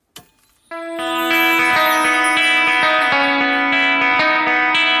Welcome,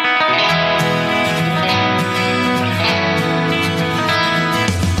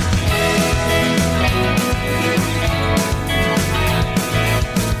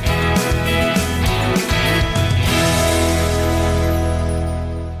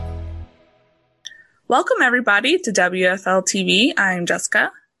 everybody, to WFL TV. I'm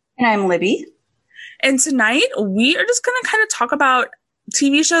Jessica. And I'm Libby. And tonight, we are just going to kind of talk about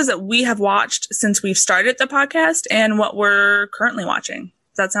TV shows that we have watched since we've started the podcast and what we're currently watching.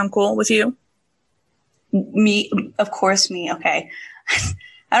 Does that sound cool with you? Me, of course, me. Okay.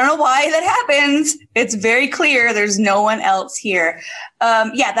 I don't know why that happens. It's very clear there's no one else here.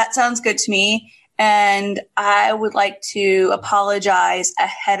 Yeah, that sounds good to me. And I would like to apologize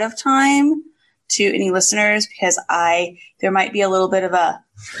ahead of time to any listeners because there might be a little bit of a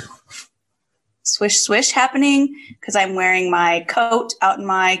swish swish happening because I'm wearing my coat out in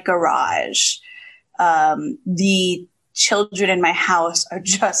my garage. The children in my house are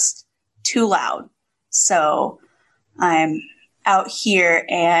just too loud. So I'm out here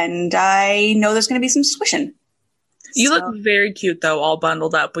and I know there's going to be some swishing. You look very cute though, all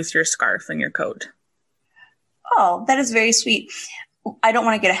bundled up with your scarf and your coat. Oh, that is very sweet. I don't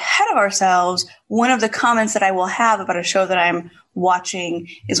want to get ahead of ourselves. One of the comments that I will have about a show that I'm watching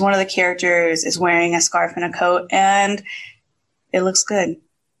is one of the characters is wearing a scarf and a coat, and it looks good.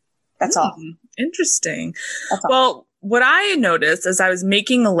 That's all. Interesting. That's all. Well, what I noticed as I was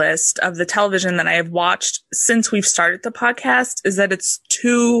making a list of the television that I have watched since we've started the podcast is that it's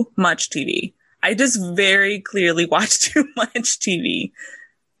too much TV. I just very clearly watch too much TV.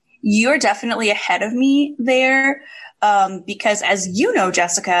 You're definitely ahead of me there. Because as you know,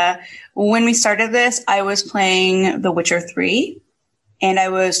 Jessica, when we started this, I was playing The Witcher 3 and I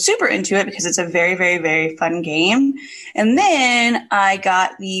was super into it because it's a very, very, very fun game. And then I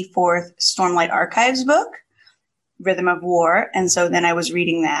got the fourth Stormlight Archives book, Rhythm of War. And so then I was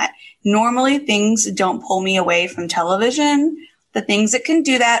reading that. Normally things don't pull me away from television. The things that can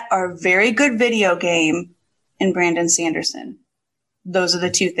do that are a very good video game and Brandon Sanderson. Those are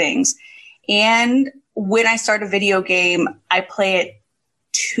the two things. And when I start a video game, I play it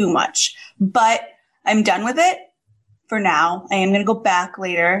too much, but I'm done with it for now. I am going to go back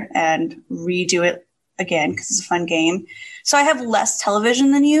later and redo it again because it's a fun game. So I have less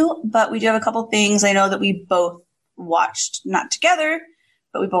television than you, but we do have a couple things I know that we both watched, not together,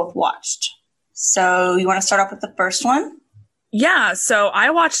 but we both watched. So you want to start off with the first one? Yeah, so I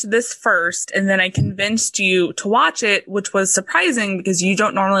watched this first and then I convinced you to watch it, which was surprising because you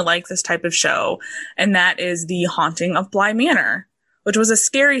don't normally like this type of show. And that is The Haunting of Bly Manor, which was a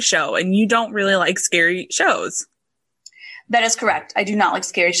scary show and you don't really like scary shows. That is correct. I do not like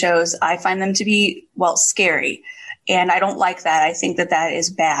scary shows. I find them to be, scary. And I don't like that. I think that that is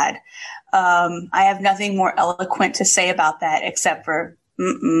bad. I have nothing more eloquent to say about that except for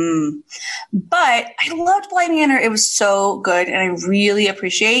But I loved Bly Manor. It was so good. And I really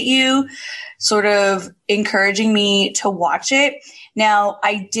appreciate you sort of encouraging me to watch it. Now,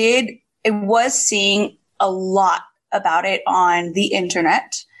 I was seeing a lot about it on the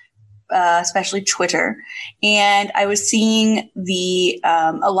internet, especially Twitter. And I was seeing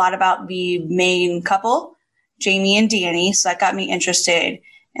a lot about the main couple, Jamie and Danny. So that got me interested.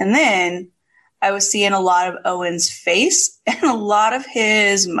 And then I was seeing a lot of Owen's face and a lot of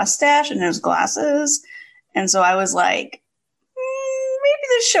his mustache and his glasses. And so I was like, maybe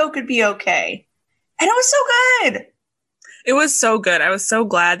this show could be okay. And it was so good. It was so good. I was so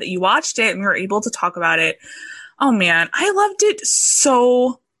glad that you watched it and we were able to talk about it. Oh man, I loved it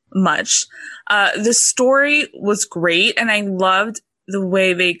so much. The story was great and I loved the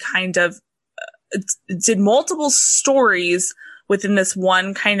way they kind of did multiple stories within this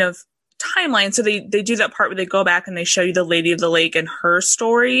one kind of timeline. So they do that part where they go back and they show you the Lady of the Lake and her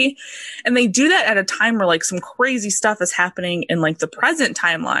story. And they do that at a time where like some crazy stuff is happening in like the present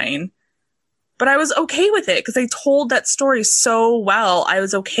timeline. But I was okay with it because they told that story so well. I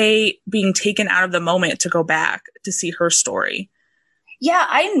was okay being taken out of the moment to go back to see her story. Yeah,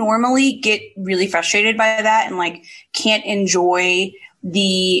 I normally get really frustrated by that and like can't enjoy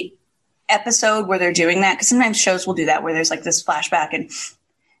the episode where they're doing that because sometimes shows will do that where there's like this flashback and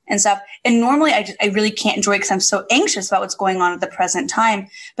stuff. And normally I really can't enjoy it because I'm so anxious about what's going on at the present time.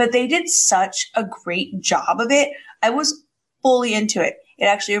 But they did such a great job of it. I was fully into it. It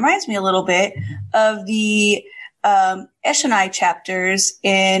actually reminds me a little bit of the Eshonai chapters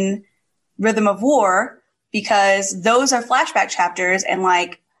in Rhythm of War because those are flashback chapters and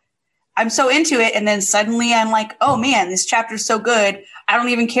like I'm so into it and then suddenly I'm like, oh man, this chapter's so good. I don't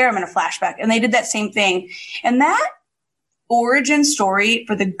even care I'm in a flashback. And they did that same thing. And that origin story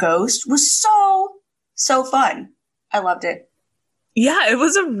for the ghost was so fun. I loved it. Yeah, it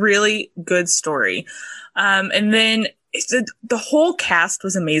was a really good story. And then the whole cast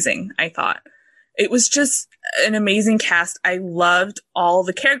was amazing, I thought. It was just an amazing cast. I loved all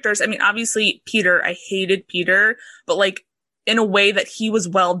the characters. I mean, obviously, Peter, I hated Peter, but like in a way that he was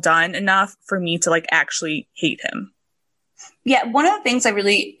well done enough for me to like actually hate him. Yeah, one of the things I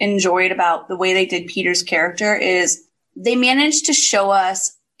really enjoyed about the way they did Peter's character is they managed to show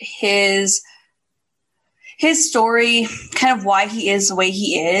us his story, kind of why he is the way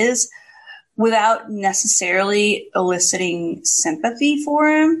he is, without necessarily eliciting sympathy for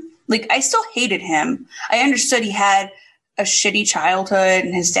him. Like, I still hated him. I understood he had a shitty childhood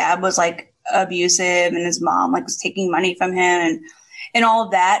and his dad was like abusive and his mom like was taking money from him and all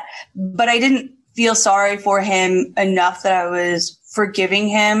of that. But I didn't feel sorry for him enough that I was forgiving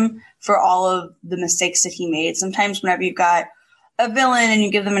him for all of the mistakes that he made. Sometimes whenever you've got a villain and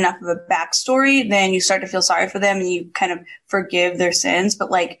you give them enough of a backstory, then you start to feel sorry for them and you kind of forgive their sins.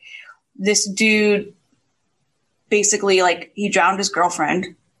 But like this dude, basically, like he drowned his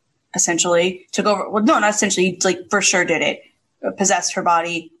girlfriend, essentially took over. Well, no, not essentially. He like for sure did it. Possessed her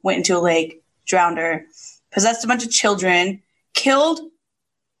body, went into a lake, drowned her, possessed a bunch of children, killed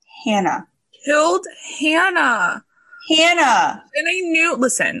Hannah. Hannah. And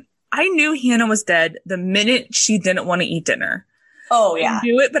I knew Hannah was dead the minute she didn't want to eat dinner. Oh, yeah. I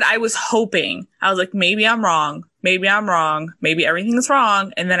knew it, but I was hoping. I was like, maybe I'm wrong. Maybe everything is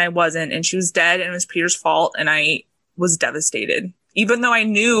wrong. And then I wasn't. And she was dead and it was Peter's fault. And I was devastated. Even though I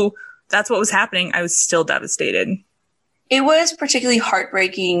knew that's what was happening, I was still devastated. It was particularly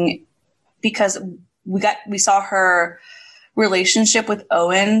heartbreaking because we saw her relationship with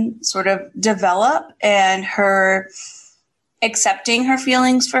Owen sort of develop and her accepting her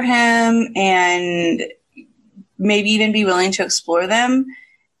feelings for him and maybe even be willing to explore them.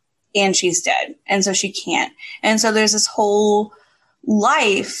 And she's dead. And so she can't. And so there's this whole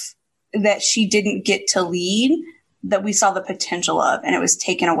life that she didn't get to lead that we saw the potential of, and it was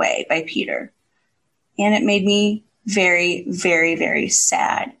taken away by Peter. And it made me very, very, very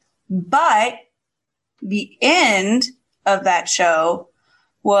sad. But the end of that show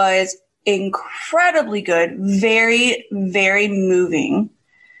was incredibly good, very, very moving,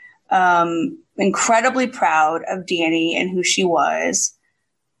 incredibly proud of Dani and who she was.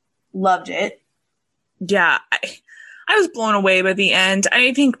 Loved it. Yeah, I was blown away by the end.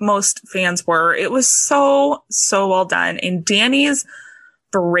 I think most fans were. It was so well done. And Dani's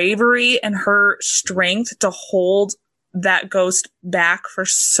bravery and her strength to hold that ghost back for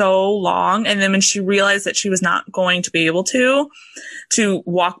so long. And then when she realized that she was not going to be able to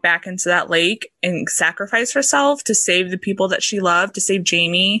walk back into that lake and sacrifice herself to save the people that she loved, to save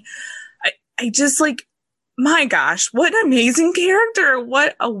Jamie. I just like, my gosh, what an amazing character.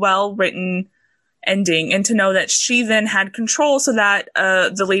 What a well-written ending. And to know that she then had control so that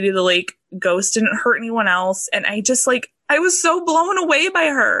the Lady of the Lake ghost didn't hurt anyone else. And I just like, I was so blown away by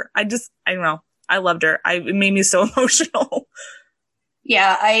her. I don't know. I loved her. It made me so emotional.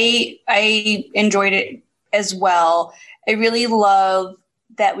 Yeah, I enjoyed it as well. I really love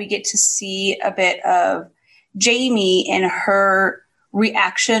that we get to see a bit of Jamie and her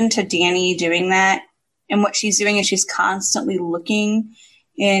reaction to Dani doing that. And what she's doing is she's constantly looking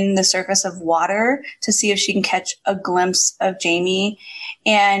in the surface of water to see if she can catch a glimpse of Jamie.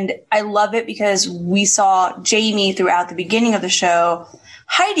 And I love it because we saw Jamie throughout the beginning of the show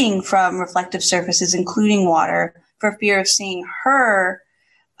hiding from reflective surfaces, including water, for fear of seeing her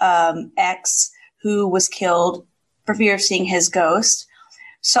ex who was killed, for fear of seeing his ghost.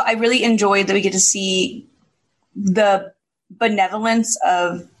 So I really enjoyed that we get to see the benevolence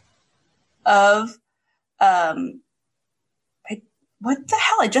of what the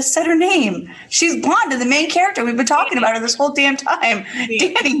hell? I just said her name. She's blonde and the main character. We've been talking about her this whole damn time.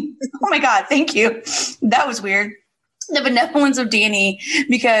 Dani. Oh my God. Thank you. That was weird. The benevolence of Dani,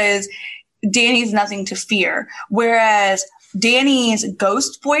 because Dani's nothing to fear. Whereas Dani's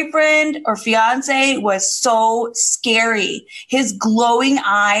ghost boyfriend or fiance was so scary. His glowing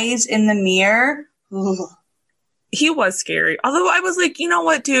eyes in the mirror. Ugh. He was scary. Although I was like, you know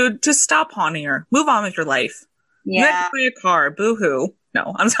what, dude? Just stop haunting her. Move on with your life. Yeah. You had to buy a car. Boo-hoo.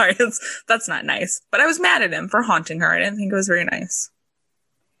 No, I'm sorry. That's not nice. But I was mad at him for haunting her. I didn't think it was very nice.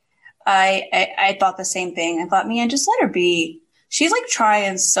 I thought the same thing. I thought, man, just let her be. She's like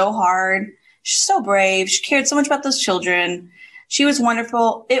trying so hard. She's so brave. She cared so much about those children. She was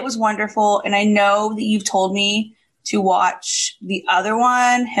wonderful. It was wonderful. And I know that you've told me to watch the other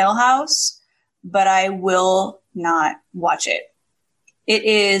one, Hill House, but I will not watch it. It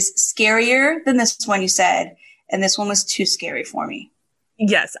is scarier than this one, you said. and this one was too scary for me.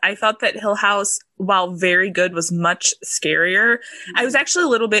 Yes, I thought that Hill House, while very good, was much scarier. I was actually a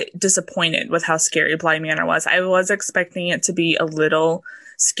little bit disappointed with how scary Bly Manor was. I was expecting it to be a little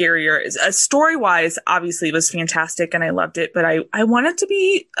scarier. Story-wise, obviously, it was fantastic and I loved it, but I wanted to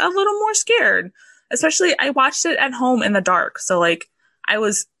be a little more scared. Especially, I watched it at home in the dark, so like I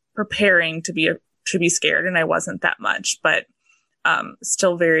was preparing to be scared, and I wasn't that much, but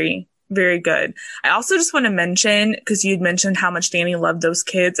still very, very good. I also just want to mention, because you'd mentioned how much Danny loved those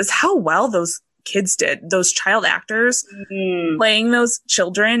kids, is how well those kids did. Those child actors playing those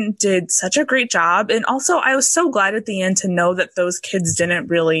children did such a great job. And also, I was so glad at the end to know that those kids didn't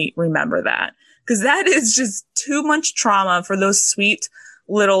really remember that, because that is just too much trauma for those sweet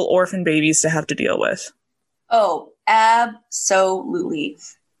little orphan babies to have to deal with. Oh, absolutely.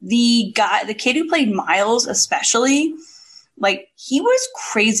 The kid who played Miles, especially, like, he was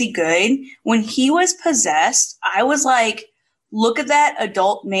crazy good. When he was possessed, I was like, look at that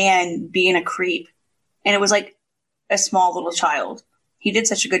adult man being a creep. And it was like a small little child. He did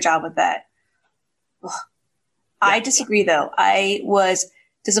such a good job with that. Ugh. Yeah. I disagree, though. I was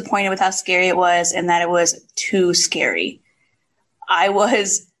disappointed with how scary it was and that it was too scary. I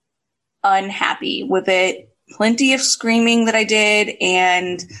was unhappy with it. Plenty of screaming that I did,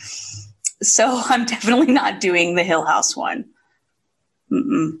 and so I'm definitely not doing the Hill House one.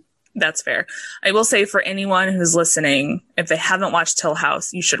 Mm-mm. That's fair. I will say, for anyone who's listening, if they haven't watched Hill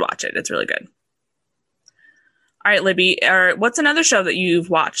House, you should watch it. It's really good. All right, Libby, what's another show that you've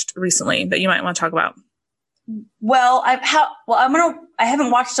watched recently that you might want to talk about? Well, I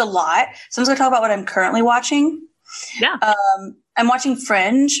haven't watched a lot, so I'm just going to talk about what I'm currently watching. Yeah. I'm watching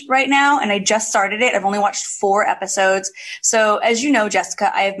Fringe right now, and I just started it. I've only watched 4 episodes. So as you know, Jessica,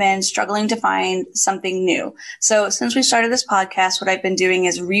 I have been struggling to find something new. So since we started this podcast, what I've been doing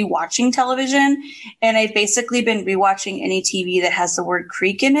is rewatching television, and I've basically been rewatching any TV that has the word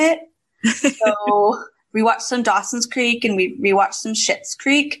Creek in it. So we watched some Dawson's Creek, and we rewatched some Schitt's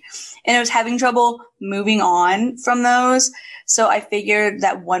Creek, and I was having trouble moving on from those. So I figured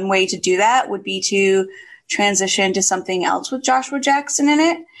that one way to do that would be to transition to something else with Joshua Jackson in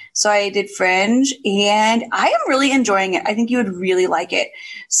it. So I did Fringe, and I am really enjoying it. I think you would really like it.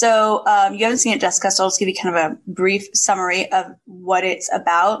 So you haven't seen it, Jessica, so I'll just give you kind of a brief summary of what it's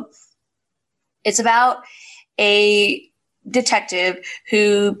about. It's about a detective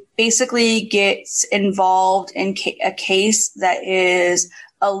who basically gets involved in a case that is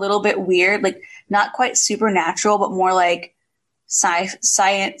a little bit weird, like not quite supernatural, but more like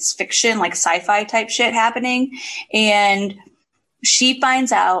science fiction, like sci-fi type shit happening. And she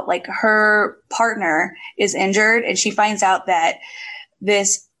finds out, like, her partner is injured, and she finds out that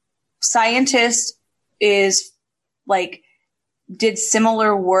this scientist is like did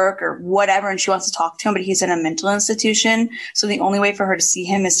similar work or whatever, and she wants to talk to him, but he's in a mental institution. So the only way for her to see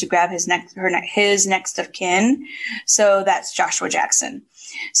him is to grab his next of kin. So that's Joshua Jackson.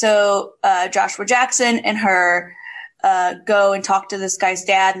 So Joshua Jackson and her go and talk to this guy's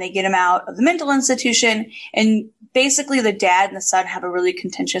dad, and they get him out of the mental institution. And basically the dad and the son have a really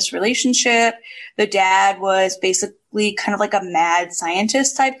contentious relationship. The dad was basically kind of like a mad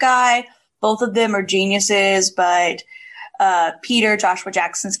scientist type guy. Both of them are geniuses, but Peter, Joshua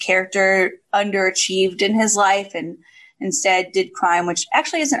Jackson's character, underachieved in his life and instead did crime, which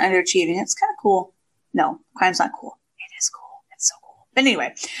actually isn't underachieving. It's kind of cool. No, crime's not cool. It is cool. It's so cool. But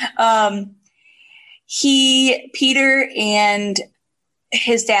anyway, Peter and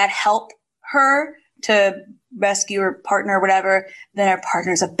his dad help her to rescue her partner or whatever. Then her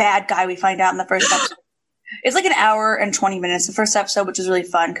partner's a bad guy, we find out in the first episode. It's like an hour and 20 minutes, the first episode, which is really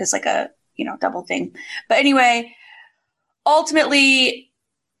fun because like a, double thing. But anyway, ultimately,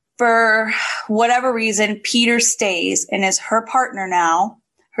 for whatever reason, Peter stays and is her partner now,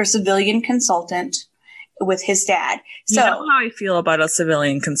 her civilian consultant with his dad. So you know how I feel about a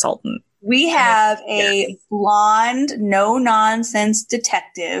civilian consultant. We have a blonde, no-nonsense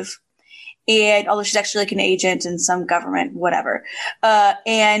detective, and although she's actually like an agent in some government, whatever,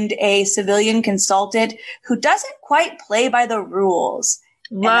 and a civilian consultant who doesn't quite play by the rules.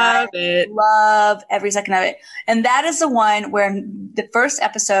 Love it. Love every second of it. And that is the one where in the first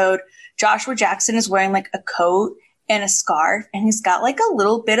episode, Joshua Jackson is wearing like a coat and a scarf, and he's got like a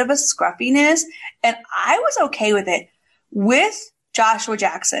little bit of a scruffiness, and I was okay with it with Joshua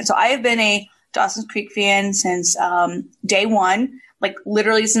Jackson. So I have been a Dawson's Creek fan since day one. Like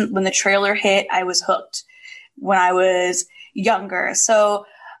literally since when the trailer hit, I was hooked when I was younger. So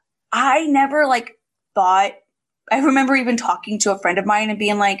I never thought, I remember even talking to a friend of mine and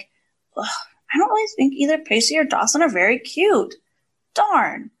being like, I don't really think either Pacey or Dawson are very cute.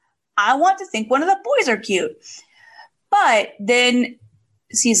 Darn. I want to think one of the boys are cute. But then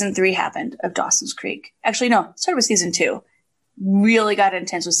season 3 happened of Dawson's Creek. Actually, no, it started with season 2. Really got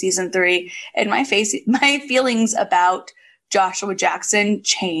intense with season 3. And my feelings about Joshua Jackson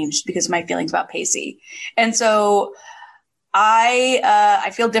changed because of my feelings about Pacey. And so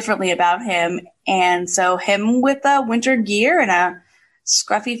I feel differently about him. And so him with a winter gear and a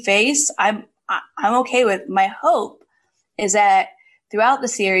scruffy face, I'm okay with. My hope is that throughout the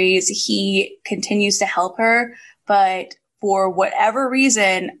series, he continues to help her, but for whatever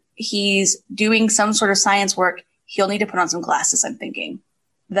reason, he's doing some sort of science work. He'll need to put on some glasses, I'm thinking.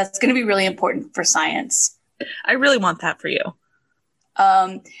 That's going to be really important for science. I really want that for you.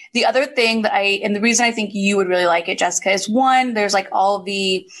 The other thing that and the reason I think you would really like it, Jessica, is one, there's like all of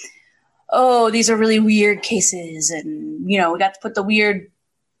the, these are really weird cases. And, we got to put the weird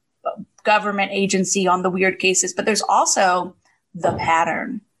government agency on the weird cases, but there's also the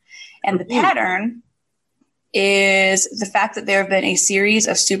pattern. And the pattern is the fact that there have been a series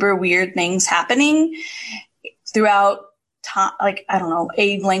of super weird things happening throughout time, like, I don't know,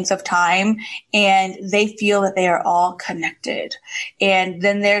 a length of time, and they feel that they are all connected. And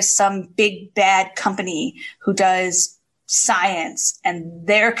then there's some big bad company who does science and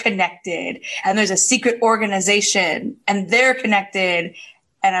they're connected, and there's a secret organization and they're connected,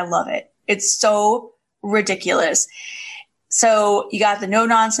 and I love it. It's so ridiculous. So you got the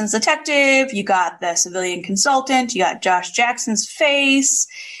no-nonsense detective, you got the civilian consultant, you got Josh Jackson's face,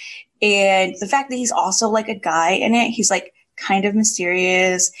 and the fact that he's also like a guy in it, he's like kind of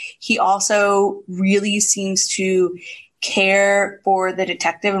mysterious. He also really seems to care for the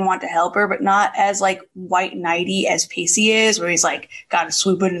detective and want to help her, but not as like white knighty as Pacey is, where he's like, gotta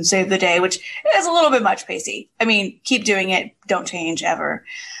swoop in and save the day, which is a little bit much, Pacey. I mean, keep doing it. Don't change ever.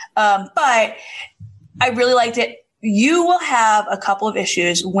 But I really liked it. You will have a couple of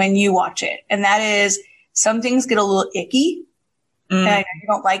issues when you watch it, and that is some things get a little icky, and I know you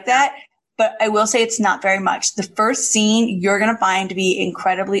don't like that, but I will say it's not very much. The first scene you're going to find to be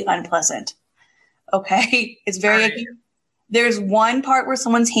incredibly unpleasant. Okay? It's very icky. There's one part where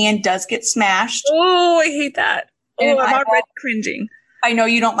someone's hand does get smashed. Oh, I hate that. Oh, I'm already cringing. I know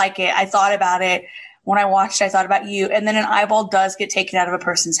you don't like it. I thought about it. When I watched, I thought about you. And then an eyeball does get taken out of a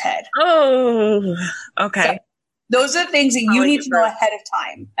person's head. Oh, okay. So, those are things that you need to know ahead of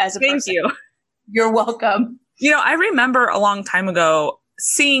time as a person. Thank you. You're welcome. I remember a long time ago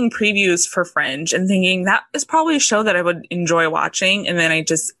seeing previews for Fringe and thinking that is probably a show that I would enjoy watching. And then I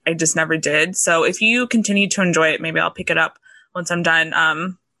just never did. So if you continue to enjoy it, maybe I'll pick it up once I'm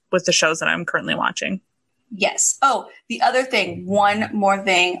done with the shows that I'm currently watching. Yes. Oh, the other thing, one more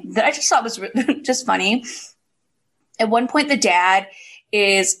thing that I just thought was just funny. At one point, the dad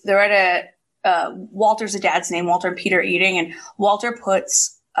they're at Walter's the dad's name, Walter and Peter are eating, and Walter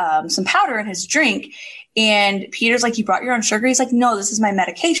puts some powder in his drink. And Peter's like, you brought your own sugar? He's like, no, this is my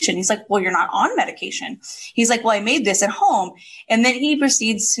medication. He's like, well, you're not on medication. He's like, well, I made this at home. And then he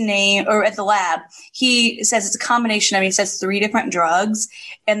proceeds to name, or at the lab, he says it's a combination of, he says 3 different drugs.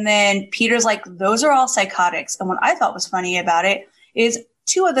 And then Peter's like, those are all psychotics. And what I thought was funny about it is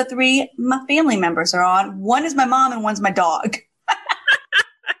 2 of the 3 my family members are on. One is my mom and one's my dog.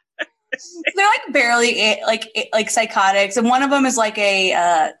 They're like barely like psychotics, and one of them is like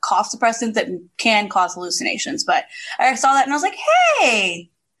a cough suppressant that can cause hallucinations. But I saw that and I was like,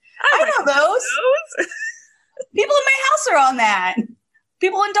 "Hey, I know those. People in my house are on that.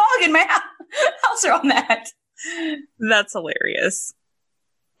 People and dog in my house are on that." That's hilarious.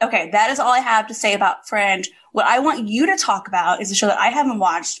 Okay, that is all I have to say about Fringe. What I want you to talk about is a show that I haven't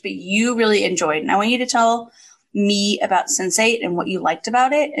watched, but you really enjoyed, and I want you to tell me about Sense8 and what you liked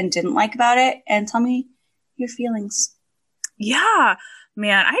about it and didn't like about it, and tell me your feelings. Yeah,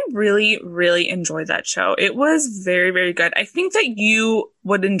 man, I really, really enjoyed that show. It was very, very good. I think that you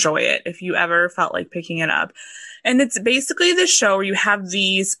would enjoy it if you ever felt like picking it up. And it's basically this show where you have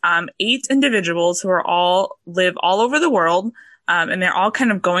these 8 individuals who are all live all over the world, and they're all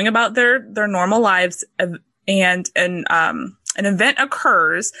kind of going about their normal lives, and an event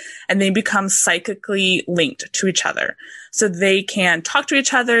occurs and they become psychically linked to each other. So they can talk to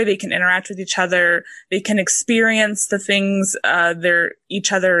each other, they can interact with each other, they can experience the things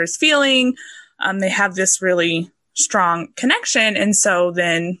each other is feeling. They have this really strong connection. And so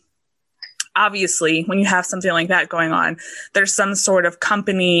then obviously when you have something like that going on, there's some sort of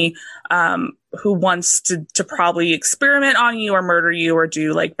company who wants to probably experiment on you or murder you or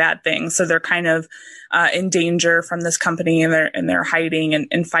do like bad things. So they're kind of in danger from this company, and they're hiding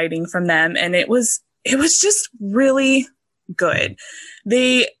and fighting from them. And it was just really good.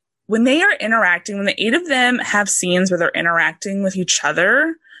 When they are interacting, when the 8 of them have scenes where they're interacting with each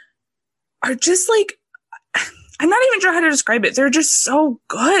other, are just like, I'm not even sure how to describe it. They're just so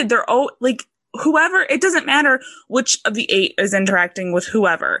good. They're like whoever, it doesn't matter which of the 8 is interacting with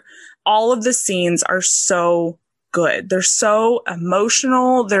whoever. All of the scenes are so good. They're so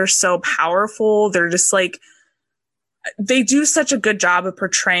emotional. They're so powerful. They're just like, they do such a good job of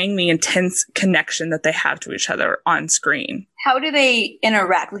portraying the intense connection that they have to each other on screen. How do they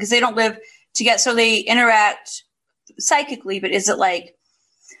interact? Because they don't live together, so they interact psychically, but is it like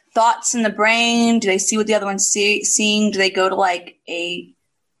thoughts in the brain? Do they see what the other one's seeing? Do they go to like a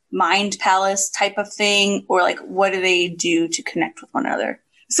mind palace type of thing? Or like, what do they do to connect with one another?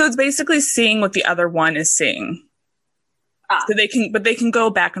 So it's basically seeing what the other one is seeing. So they can go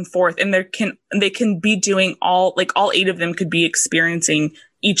back and forth, and they can be doing all 8 of them could be experiencing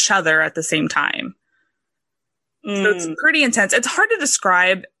each other at the same time. So it's pretty intense. It's hard to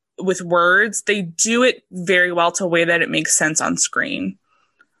describe with words. They do it very well to a way that it makes sense on screen.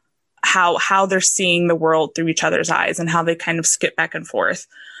 How they're seeing the world through each other's eyes and how they kind of skip back and forth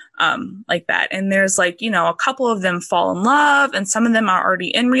like that. And there's like, a couple of them fall in love, and some of them are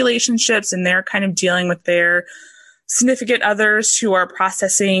already in relationships, and they're kind of dealing with their significant others who are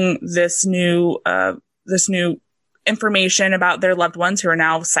processing this new information about their loved ones who are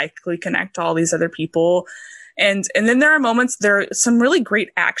now psychically connect to all these other people. And then there are moments, there are some really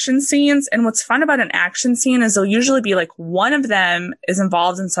great action scenes. And what's fun about an action scene is they'll usually be like one of them is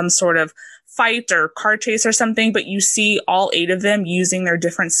involved in some sort of fight or car chase or something, but you see all 8 of them using their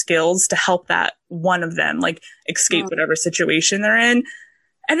different skills to help that one of them like escape whatever situation they're in.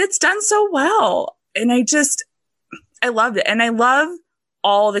 And it's done so well. And I loved it. And I love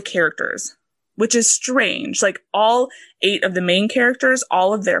all the characters, which is strange. Like all 8 of the main characters,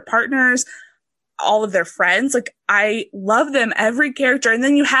 all of their partners, all of their friends. Like I love them, every character. And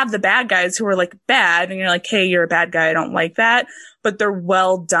then you have the bad guys who are like bad, and you're like, hey, you're a bad guy. I don't like that. But they're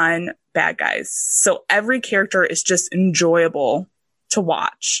well done bad guys. So every character is just enjoyable to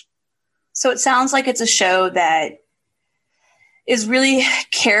watch. So it sounds like it's a show that is really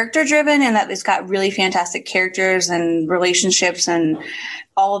character driven, and that it's got really fantastic characters and relationships and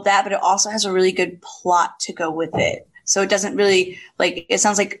all of that, but it also has a really good plot to go with it. So it doesn't really it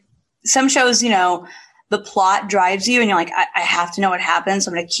sounds like some shows, the plot drives you and you're like, I have to know what happens.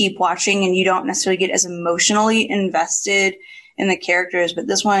 So I'm going to keep watching, and you don't necessarily get as emotionally invested in the characters. But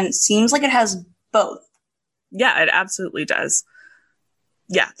this one seems like it has both. Yeah, it absolutely does.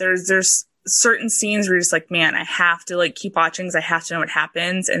 Yeah, there's certain scenes where you're just like, man, I have to keep watching because I have to know what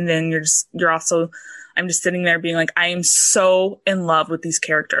happens. And then I'm just sitting there being like, I am so in love with these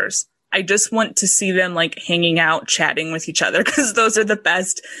characters. I just want to see them hanging out, chatting with each other, because those are the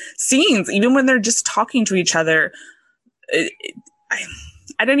best scenes. Even when they're just talking to each other,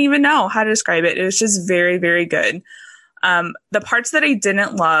 I don't even know how to describe it. It was just very, very good. The parts that I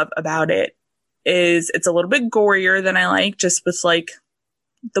didn't love about it is it's a little bit gorier than I like, just with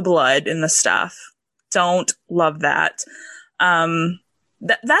the blood and the stuff. Don't love that.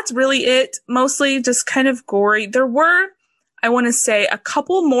 That's really it. Mostly just kind of gory. There were, I want to say, a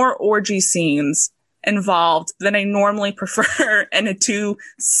couple more orgy scenes involved than I normally prefer in a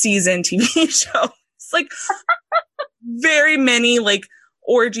 2-season TV show. It's very many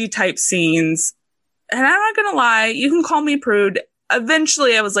orgy type scenes. And I'm not going to lie, you can call me prude.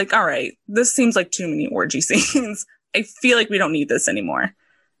 Eventually I was like, all right, this seems like too many orgy scenes. I feel like we don't need this anymore.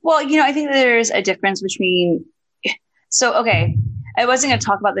 Well, I think there's a difference between. So, okay, I wasn't going to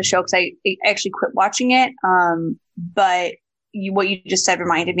talk about the show because I actually quit watching it. But what you just said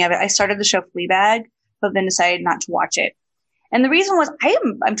reminded me of it. I started the show Fleabag, but then decided not to watch it. And the reason was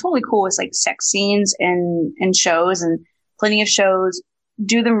I'm totally cool with sex scenes in shows, and plenty of shows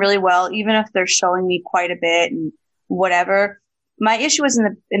do them really well, even if they're showing me quite a bit and whatever. My issue was in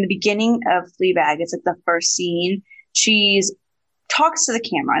the beginning of Fleabag. It's the first scene. She's talks to the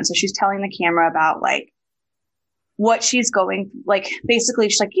camera, and so she's telling the camera about what she's going, basically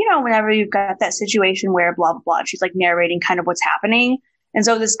she's whenever you've got that situation where blah blah blah, she's narrating kind of what's happening. And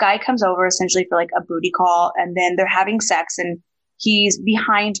so this guy comes over essentially for a booty call, and then they're having sex, and he's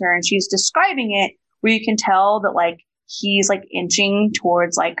behind her, and she's describing it where you can tell that he's inching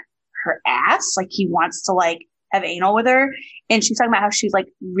towards her ass, he wants to have anal with her. And she's talking about how she's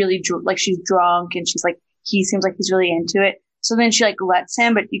really she's drunk, and she's he seems like he's really into it. So then she lets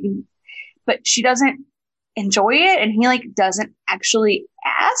him, but she doesn't enjoy it, and he doesn't actually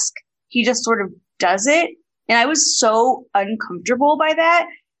ask. He just sort of does it. And I was so uncomfortable by that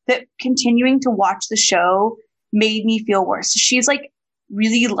continuing to watch the show made me feel worse. She's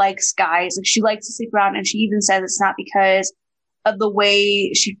really likes guys. She likes to sleep around, and she even says it's not because of the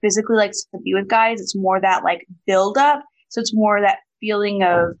way she physically likes to be with guys. It's more that build up. So it's more that feeling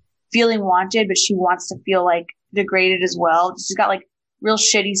of feeling wanted, but she wants to feel like degraded as well. She's got like real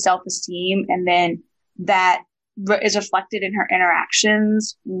shitty self-esteem. And then that is reflected in her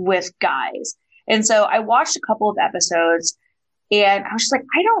interactions with guys. And so I watched a couple of episodes and I was just like,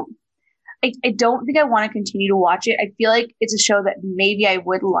 I don't think I want to continue to watch it. I feel like it's a show that maybe I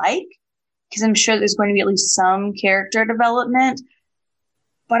would like because I'm sure there's going to be at least some character development,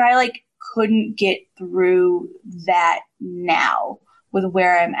 but I like couldn't get through that now with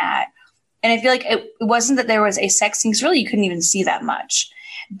where I'm at. And I feel like it wasn't that there was a sex scene, because really you couldn't even see that much.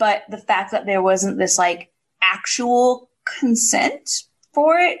 But the fact that there wasn't this like actual consent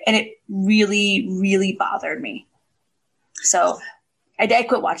for it, and it really, really bothered me. So I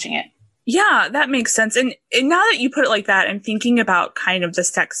quit watching it. Yeah, that makes sense. And now that you put it like that, I'm thinking about kind of the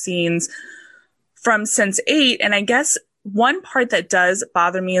sex scenes from Sense8. And I guess one part that does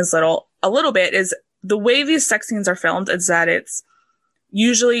bother me a little bit is the way these sex scenes are filmed is that it's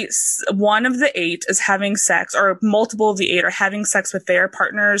usually one of the 8 is having sex, or multiple of the 8 are having sex with their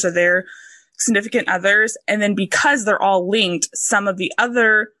partners or their significant others. And then because they're all linked, some of the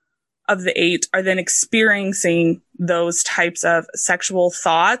other of the 8 are then experiencing those types of sexual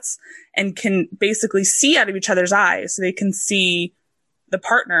thoughts and can basically see out of each other's eyes. So they can see the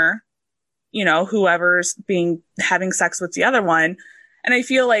partner, you know, whoever's having sex with the other one. And I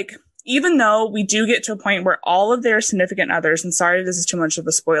feel like even though we do get to a point where all of their significant others, and sorry, this is too much of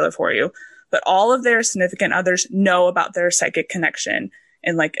a spoiler for you, but all of their significant others know about their psychic connection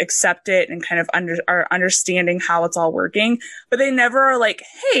and like accept it and kind of are understanding how it's all working, but they never are like,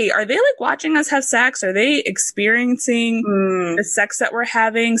 hey, are they like watching us have sex? Are they experiencing the sex that we're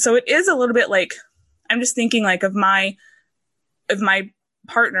having? So it is a little bit like, I'm just thinking like if my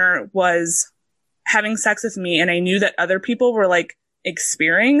partner was having sex with me and I knew that other people were like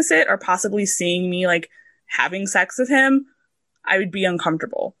experiencing it or possibly seeing me like having sex with him, I would be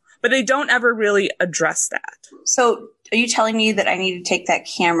uncomfortable. But they don't ever really address that. So are you telling me that I need to take that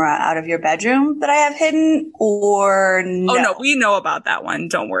camera out of your bedroom that I have hidden, or no? Oh, no, we know about that one.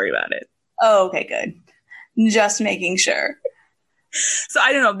 Don't worry about it. Oh, okay, good. Just making sure. So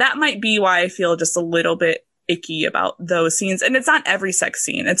I don't know. That might be why I feel just a little bit icky about those scenes. And it's not every sex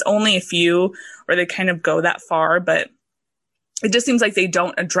scene. It's only a few where they kind of go that far, but it just seems like they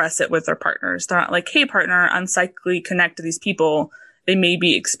don't address it with their partners. They're not like, hey, partner, I'm psychically connected to these people. They may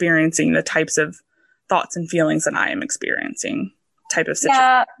be experiencing the types of thoughts and feelings that I am experiencing type of situation.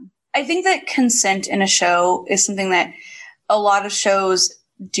 Yeah, I think that consent in a show is something that a lot of shows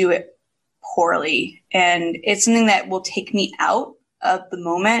do it poorly. And it's something that will take me out of the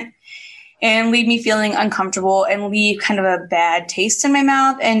moment and leave me feeling uncomfortable and leave kind of a bad taste in my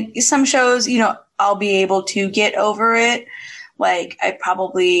mouth. And some shows, you know, I'll be able to get over it. Like I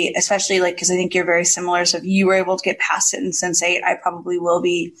probably, especially like, cause I think you're very similar. So if you were able to get past it in Sense8, I probably will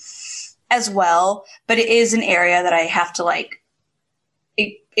be as well. But it is an area that I have to like,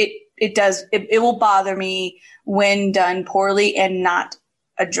 it will bother me when done poorly and not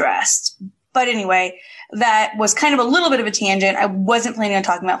addressed. But anyway, that was kind of a little bit of a tangent. I wasn't planning on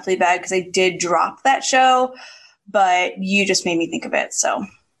talking about Fleabag because I did drop that show, but you just made me think of it. So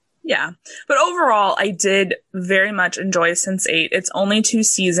yeah. But overall, I did very much enjoy Sense8. It's only 2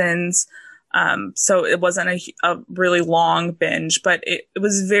 seasons. So it wasn't a really long binge, but it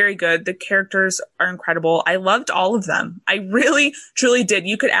was very good. The characters are incredible. I loved all of them. I really, truly did.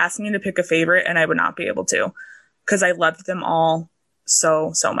 You could ask me to pick a favorite and I would not be able to because I loved them all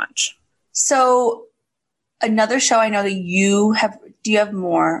so, so much. So another show I know that you have, do you have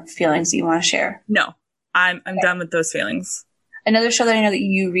more feelings that you want to share? No, I'm done with those feelings. Another show that I know that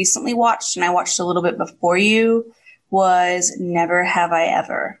you recently watched, and I watched a little bit before you, was Never Have I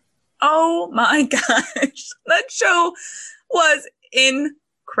Ever. Oh my gosh. That show was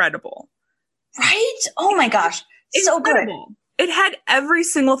incredible. Right? Oh my gosh. So incredible. Good. It had every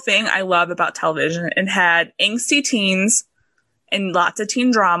single thing I love about television. It had angsty teens and lots of teen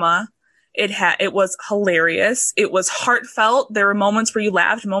drama. It was hilarious. It was heartfelt. There were moments where you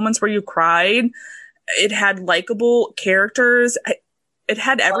laughed, moments where you cried. It had likable characters. It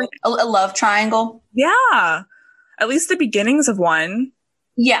had everything. A love triangle. Yeah. At least the beginnings of one.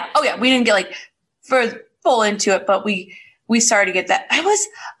 Yeah. Oh yeah. We didn't get like full into it, but we started to get that.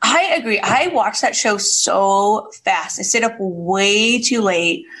 I agree. I watched that show so fast. I stayed up way too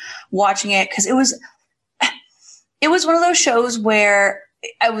late watching it because it was one of those shows where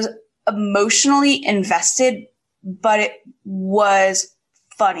I was emotionally invested, but it was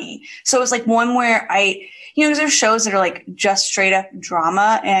funny. So it was like one where there's shows that are like just straight up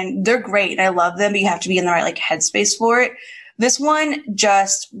drama and they're great and I love them, but you have to be in the right like headspace for it. This one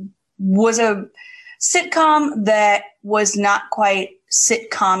just was a sitcom that was not quite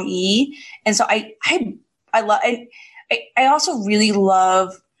sitcom-y. And so I love, I also really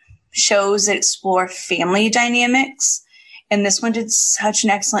love shows that explore family dynamics. And this one did such an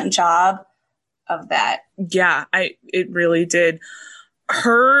excellent job of that. Yeah, it really did.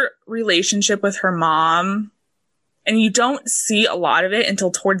 Her relationship with her mom, and you don't see a lot of it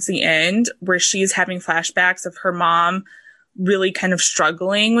until towards the end, where she's having flashbacks of her mom really kind of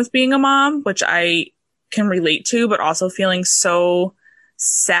struggling with being a mom, which I can relate to, but also feeling so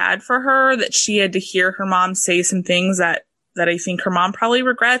sad for her that she had to hear her mom say some things that I think her mom probably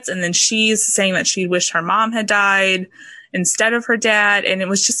regrets. And then she's saying that she wished her mom had died instead of her dad. And it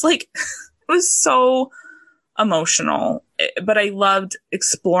was just like, it was so emotional. But I loved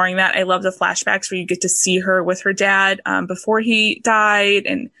exploring that. I love the flashbacks where you get to see her with her dad before he died.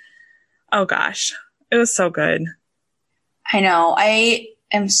 And oh gosh, it was so good. I know. I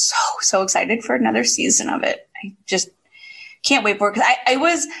am so excited for another season of it. I just can't wait for it,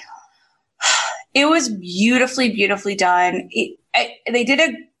 because it was beautifully, beautifully done. They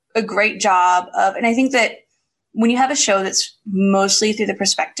did a great job of, and I think that when you have a show that's mostly through the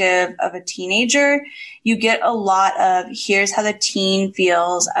perspective of a teenager, you get a lot of, here's how the teen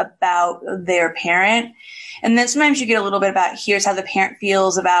feels about their parent. And then sometimes you get a little bit about, here's how the parent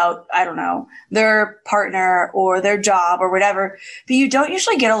feels about, I don't know, their partner or their job or whatever. But you don't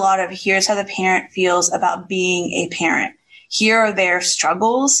usually get a lot of, here's how the parent feels about being a parent. Here are their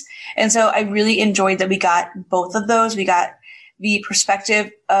struggles. And so I really enjoyed that we got both of those. We got the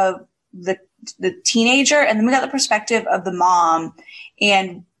perspective of the teenager, and then we got the perspective of the mom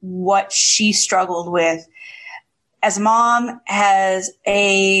and what she struggled with as a mom, as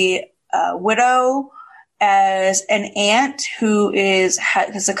a widow, as an aunt who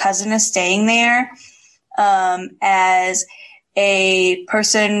has a cousin is staying there, as a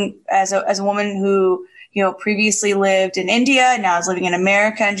person, as a woman who, you know, previously lived in India and now is living in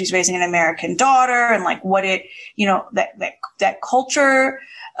America, and she's raising an American daughter, and like what it, you know, that culture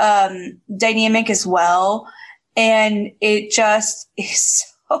dynamic as well. And it just is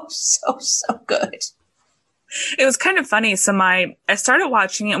so good. It was kind of funny. So I started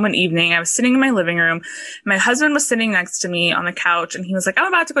watching it one evening. I was sitting in my living room. My husband was sitting next to me on the couch, and he was like, I'm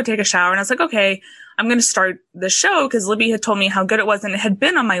about to go take a shower. And I was like, okay, I'm going to start the show, because Libby had told me how good it was, and it had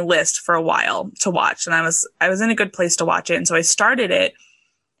been on my list for a while to watch. And I was in a good place to watch it. And so I started it,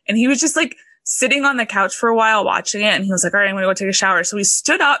 and he was just like sitting on the couch for a while watching it. And he was like, all right, I'm going to go take a shower. So he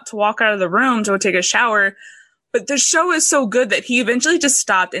stood up to walk out of the room to go take a shower. But the show is so good that he eventually just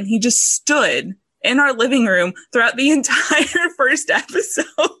stopped, and he just stood in our living room throughout the entire first episode.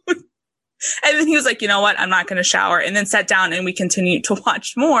 And then he was like, you know what? I'm not going to shower. And then sat down, and we continued to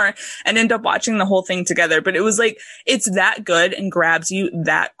watch more and end up watching the whole thing together. But it was like, it's that good and grabs you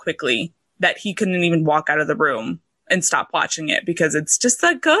that quickly that he couldn't even walk out of the room and stop watching it, because it's just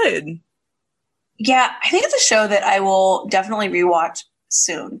that good. Yeah, I think it's a show that I will definitely rewatch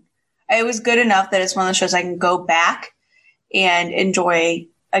soon. It was good enough that it's one of the shows I can go back and enjoy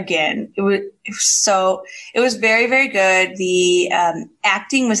again. It was very, very good. The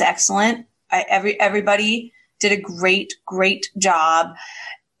acting was excellent. Everybody did a great, great job.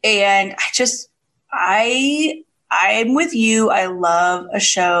 And I'm with you. I love a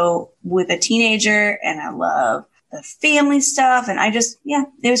show with a teenager, and I love the family stuff. And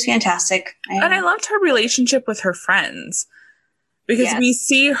it was fantastic. And I loved her relationship with her friends, because Yes. we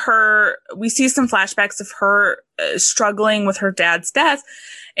see some flashbacks of her struggling with her dad's death,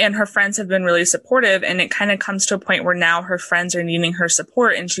 and her friends have been really supportive. And it kind of comes to a point where now her friends are needing her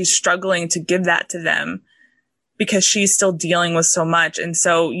support, and she's struggling to give that to them because she's still dealing with so much. And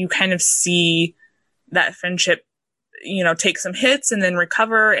so you kind of see that friendship, you know, take some hits and then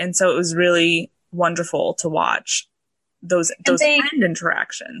recover. And so it was really wonderful to watch those friend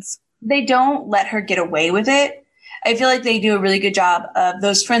interactions. They don't let her get away with it. I feel like they do a really good job of,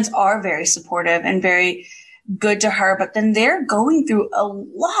 those friends are very supportive and very good to her, but then they're going through a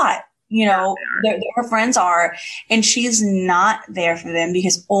lot, you know, her friends are, and she's not there for them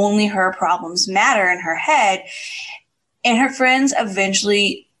because only her problems matter in her head. And her friends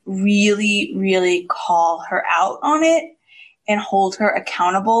eventually really, really call her out on it and hold her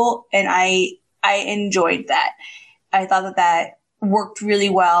accountable. And I enjoyed that. I thought that worked really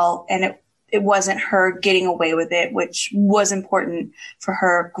well, and it wasn't her getting away with it, which was important for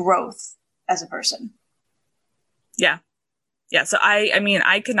her growth as a person. Yeah. Yeah. So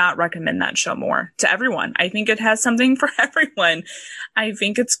I could not recommend that show more to everyone. I think it has something for everyone. I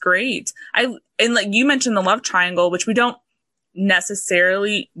think it's great. And like you mentioned, the love triangle, which we don't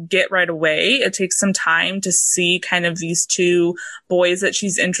necessarily get right away. It takes some time to see kind of these two boys that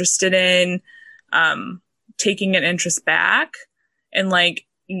she's interested in, taking an interest back. and like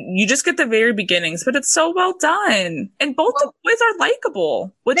you just get the very beginnings, but it's so well done. And both the boys are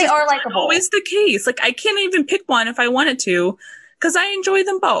likable, which They is are not likable. always the case. Like I can't even pick one if I wanted to because I enjoy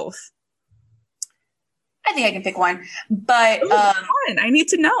them both. I think I can pick one, but Fun. I need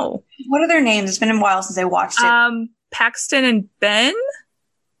to know. what are their names? It's been a while since I watched it. Paxton and Ben.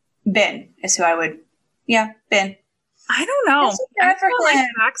 Ben is who I would. Yeah, Ben. I don't know. That's okay, I feel like Ben.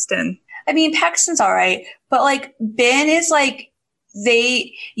 Paxton. I mean, Paxton's all right, but like Ben is like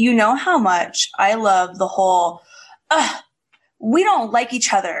you know how much I love the whole, we don't like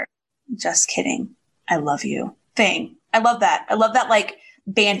each other. Just kidding. I love you thing. I love that. I love that like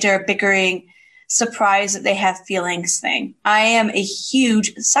banter, bickering, surprise that they have feelings thing. I am a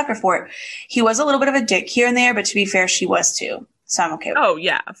huge sucker for it. He was a little bit of a dick here and there, but to be fair, she was too. So I'm okay with it. Oh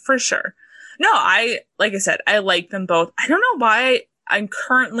yeah, for sure. No, like I said, I like them both. I don't know why I'm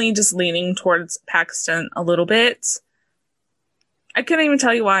currently just leaning towards Paxton a little bit. I couldn't even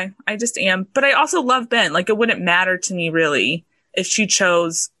tell you why. I just am. But I also love Ben. Like it wouldn't matter to me really if she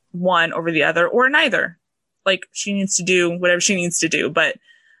chose one over the other or neither. Like she needs to do whatever she needs to do, but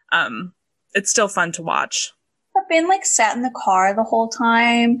it's still fun to watch. But Ben like sat in the car the whole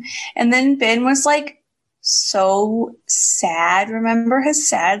time, and then Ben was like so sad. Remember his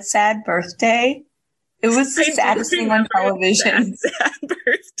sad birthday? It was the saddest thing on television. Sad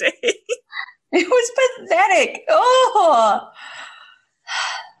birthday. It was pathetic. Oh,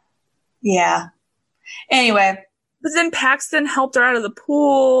 yeah. Anyway. But then Paxton helped her out of the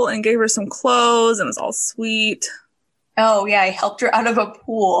pool and gave her some clothes and it was all sweet. Oh, yeah. I helped her out of a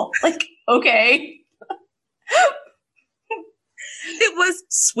pool. Like, okay. It was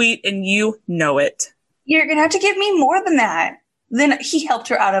sweet and you know it. You're going to have to give me more than that. Then he helped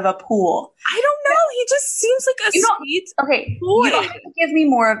her out of a pool. I don't know. He just seems like a sweet boy. You don't have to give me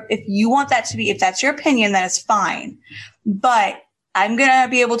more. If you want that to be, if that's your opinion, then it's fine. But I'm going to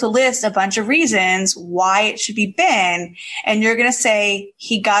be able to list a bunch of reasons why it should be Ben. And you're going to say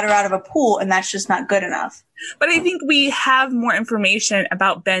he got her out of a pool and that's just not good enough. But I think we have more information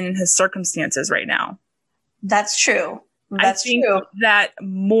about Ben and his circumstances right now. That's true. That's true. That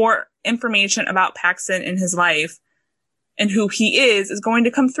more information about Paxton in his life and who he is going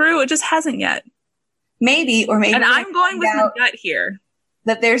to come through. It just hasn't yet. Maybe, or maybe. And I'm going with my gut here.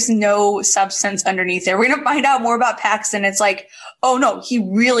 That there's no substance underneath there. We're going to find out more about Paxton. It's like, oh no, he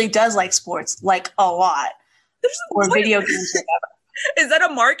really does like sports, like a lot. Or video games. Is that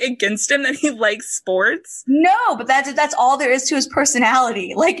a mark against him that he likes sports? No, but that's all there is to his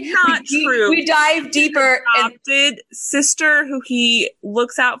personality. Like, not true. We dive deeper. Adopted sister who he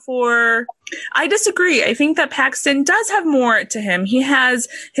looks out for. I disagree. I think that Paxton does have more to him. He has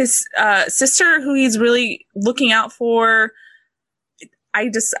his sister who he's really looking out for. I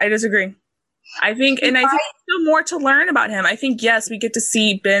disagree. I think there's still more to learn about him. I think, yes, we get to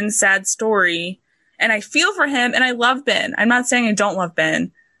see Ben's sad story. And I feel for him and I love Ben. I'm not saying I don't love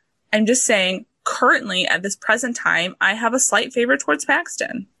Ben. I'm just saying currently at this present time, I have a slight favor towards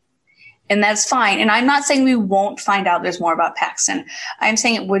Paxton. And that's fine. And I'm not saying we won't find out there's more about Paxton. I'm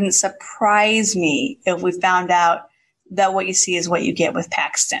saying it wouldn't surprise me if we found out that what you see is what you get with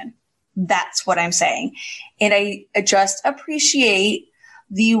Paxton. That's what I'm saying. And I just appreciate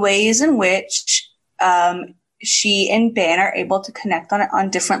the ways in which she and Ben are able to connect on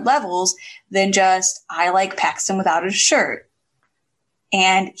different levels than just, I like Paxton without his shirt.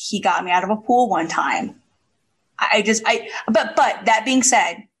 And he got me out of a pool one time. But that being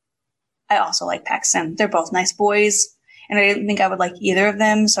said, I also like Paxton. They're both nice boys. And I didn't think I would like either of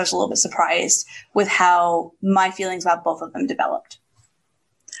them. So I was a little bit surprised with how my feelings about both of them developed.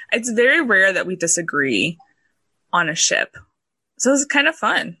 It's very rare that we disagree on a ship. So it's kind of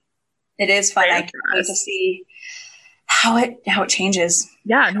fun. It is fun. I can't wait to see how it changes.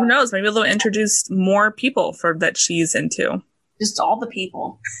 Yeah, and who knows? Maybe they'll introduce more people that she's into. Just all the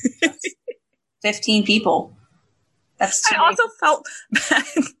people. 15 people. I also felt bad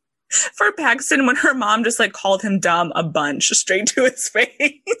for Paxton when her mom just like called him dumb a bunch straight to his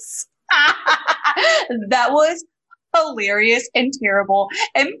face. That was hilarious and terrible.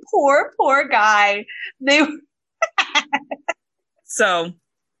 And poor guy. So,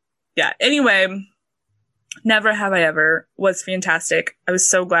 yeah. Anyway, Never Have I Ever was fantastic. I was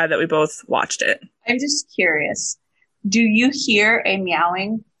so glad that we both watched it. I'm just curious. Do you hear a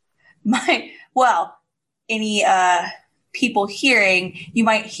meowing? Any people hearing, you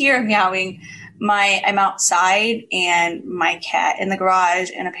might hear meowing. I'm outside and my cat in the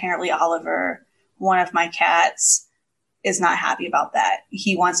garage, and apparently Oliver, one of my cats, is not happy about that.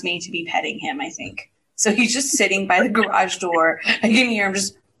 He wants me to be petting him, I think. So he's just sitting by the garage door. I can hear him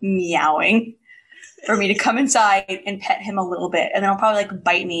just meowing. for me to come inside and pet him a little bit, and then he'll probably like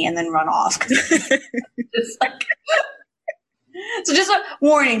bite me and then run off. Just like, so just a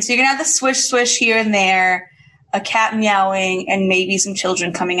warning. So you're gonna have the swish swish here and there, a cat meowing, and maybe some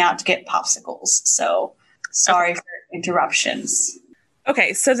children coming out to get popsicles. So sorry for interruptions.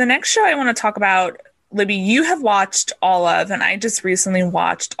 Okay, so the next show I want to talk about, Libby, you have watched all of, and I just recently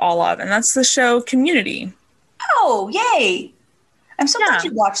watched all of, and that's the show Community. Oh, yay! I'm so glad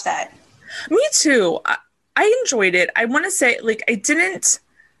you watched that. Me too. I enjoyed it. I want to say, like, I didn't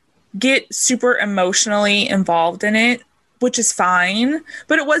get super emotionally involved in it, which is fine,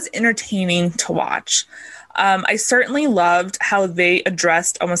 but it was entertaining to watch. I certainly loved how they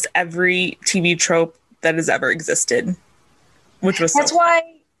addressed almost every TV trope that has ever existed, which was That's why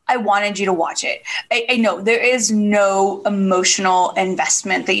I wanted you to watch it. I know there is no emotional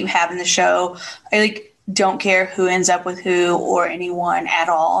investment that you have in the show. I don't care who ends up with who or anyone at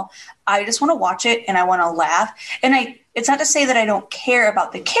all. I just want to watch it and I want to laugh. And it's not to say that I don't care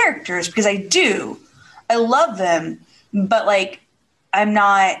about the characters, because I do. I love them, but I'm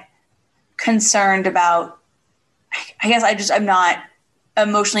not concerned about, I guess I'm not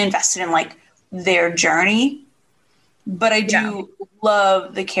emotionally invested in their journey, but I do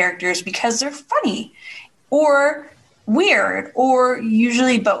love the characters because they're funny or weird or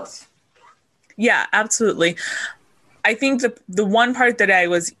usually both. Yeah, absolutely. I think the one part that I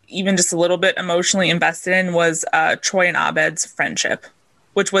was even just a little bit emotionally invested in was Troy and Abed's friendship,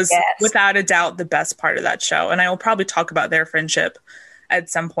 which was without a doubt the best part of that show. And I will probably talk about their friendship at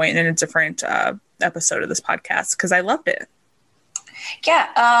some point in a different episode of this podcast because I loved it.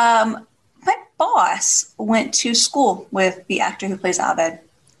 Yeah. My boss went to school with the actor who plays Abed.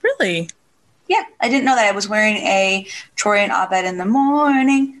 Really? Yeah. I didn't know that. I was wearing a Troy and Abed in the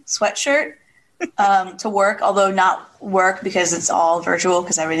morning sweatshirt to work, although not work because it's all virtual,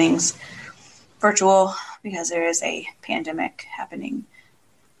 because everything's virtual because there is a pandemic happening.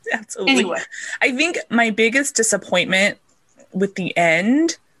 Absolutely. Anyway. I think my biggest disappointment with the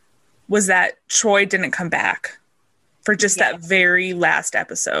end was that Troy didn't come back for just that very last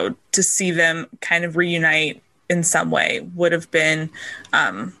episode. To see them kind of reunite in some way would have been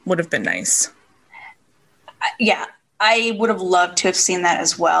nice. Yeah, I would have loved to have seen that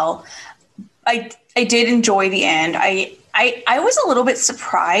as well. I did enjoy the end. I was a little bit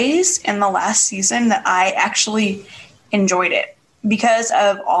surprised in the last season that I actually enjoyed it because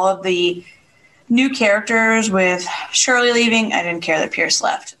of all of the new characters. With Shirley leaving, I didn't care that Pierce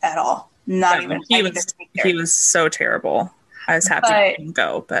left at all. He was so terrible. I was happy to let him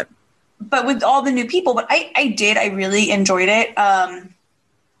go, but with all the new people, I really enjoyed it.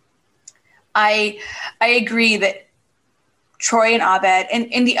 I agree that Troy and Abed and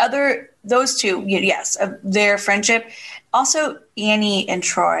those two, yes, their friendship. Also, Annie and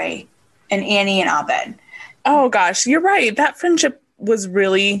Troy, and Annie and Abed. Oh gosh, you're right. That friendship was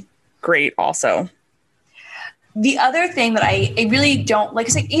really great. Also, the other thing that I really don't like,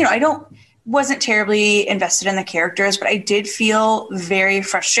 wasn't terribly invested in the characters, but I did feel very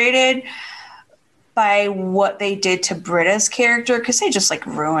frustrated by what they did to Britta's character because they just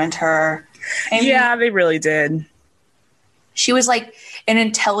ruined her. Yeah, they really did. She was an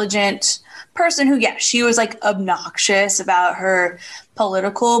intelligent person who, she was obnoxious about her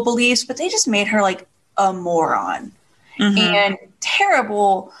political beliefs, but they just made her a moron and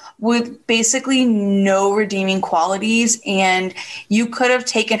terrible with basically no redeeming qualities. And you could have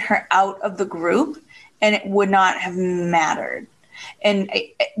taken her out of the group and it would not have mattered. And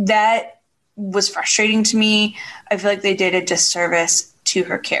that was frustrating to me. I feel like they did a disservice to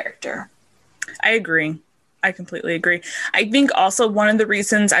her character. I agree. I completely agree. I think also one of the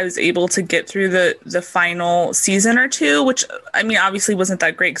reasons I was able to get through the final season or two, which I mean, obviously wasn't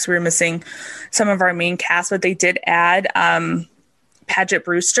that great because we were missing some of our main cast, but they did add Paget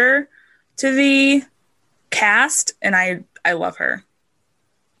Brewster to the cast, and I love her.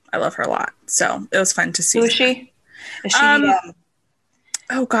 I love her a lot. So it was fun to see. Who is she? Is she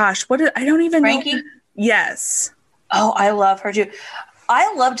oh gosh, I don't even Frankie? know. Yes. Oh, I love her too.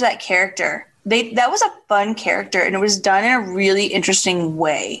 I loved that character. That was a fun character, and it was done in a really interesting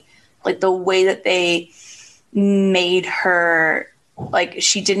way. The way that they made her,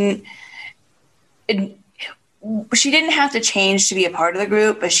 she didn't have to change to be a part of the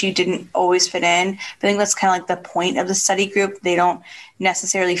group, but she didn't always fit in. I think that's kind of the point of the study group. They don't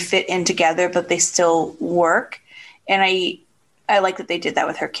necessarily fit in together, but they still work. And I like that they did that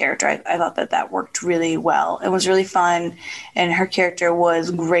with her character. I thought that worked really well. It was really fun, and her character was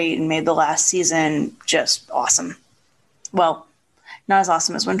great and made the last season just awesome. Well, not as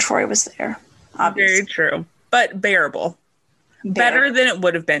awesome as when Troy was there, obviously. Very true, but bearable. better than it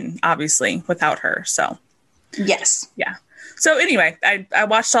would have been, obviously, without her. So, yes. Yeah. So anyway, I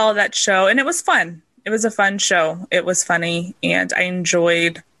watched all of that show and it was fun. It was a fun show. It was funny and I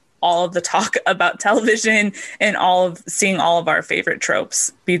enjoyed all of the talk about television and seeing all of our favorite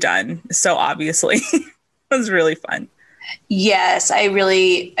tropes be done. So obviously it was really fun. Yes,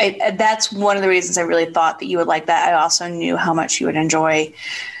 that's one of the reasons I really thought that you would like that. I also knew how much you would enjoy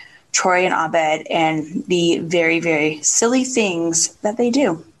Troy and Abed and the very, very silly things that they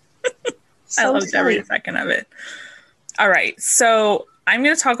do. I loved every second of it. All right. So I'm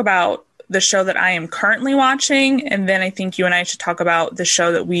going to talk about the show that I am currently watching, and then I think you and I should talk about the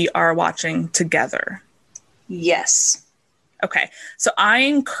show that we are watching together. Yes. Okay. So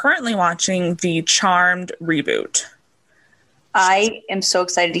I'm currently watching the Charmed reboot. I am so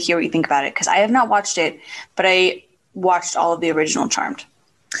excited to hear what you think about it because I have not watched it, but I watched all of the original Charmed.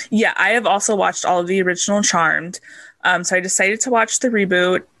 Yeah, I have also watched all of the original Charmed. So I decided to watch the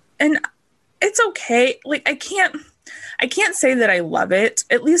reboot, and it's okay. Like I can't say that I love it,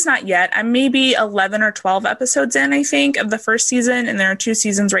 at least not yet. I'm maybe 11 or 12 episodes in, I think, of the first season, and there are 2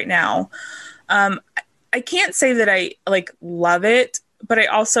 seasons right now. I can't say that I love it, but I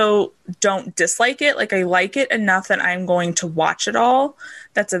also don't dislike it. Like I like it enough that I'm going to watch it all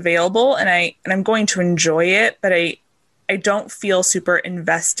that's available, and I'm going to enjoy it, but I don't feel super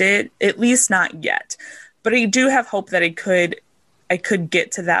invested, at least not yet. But I do have hope that I could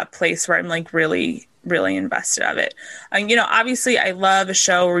get to that place where I'm like really, really invested of it. Obviously I love a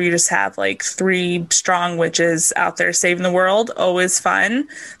show where you just have like 3 strong witches out there saving the world. Always fun.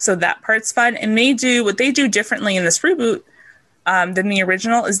 So that part's fun. And what they do differently in this reboot than the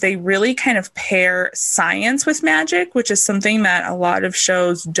original is they really kind of pair science with magic, which is something that a lot of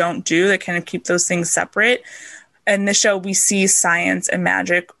shows don't do. They kind of keep those things separate. In this show, we see science and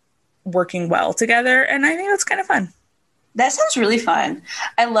magic working well together. And I think that's kind of fun. That sounds really fun.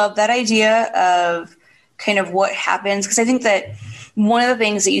 I love that idea of kind of what happens, because I think that one of the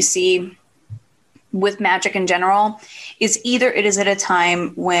things that you see with magic in general is either it is at a time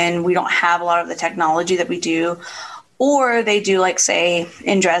when we don't have a lot of the technology that we do, or they do like, say,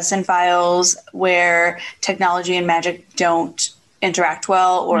 in Dresden Files, where technology and magic don't interact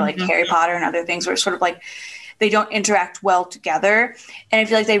well, or like Harry Potter and other things where it's sort of like they don't interact well together. And I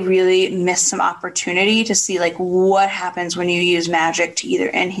feel like they really miss some opportunity to see like what happens when you use magic to either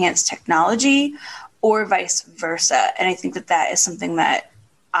enhance technology or vice versa. And I think that that is something that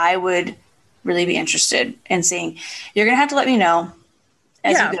I would really be interested in seeing. You're going to have to let me know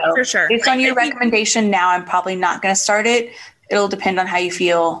as you go. For sure. Based on your recommendation now, I'm probably not going to start it. It'll depend on how you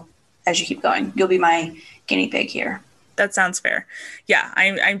feel as you keep going. You'll be my guinea pig here. That sounds fair. Yeah,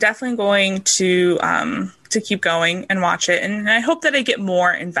 I'm definitely going to keep going and watch it. And I hope that I get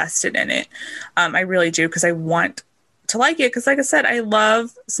more invested in it. I really do, because I want to like it. Because like I said, I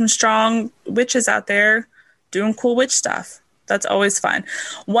love some strong witches out there doing cool witch stuff. That's always fun.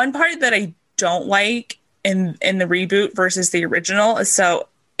 One part that I don't like in the reboot versus the original is, so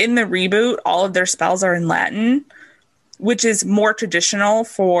in the reboot, all of their spells are in Latin, which is more traditional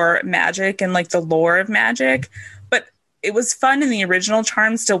for magic and like the lore of magic. It was fun in the original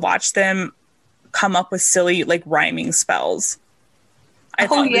Charms to watch them come up with silly, like, rhyming spells. I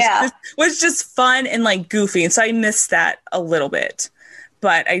thought this was just fun and, like, goofy. And so I missed that a little bit.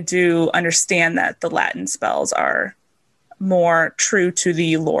 But I do understand that the Latin spells are more true to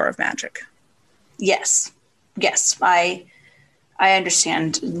the lore of magic. Yes. I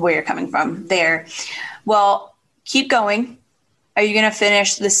understand where you're coming from there. Well, keep going. Are you going to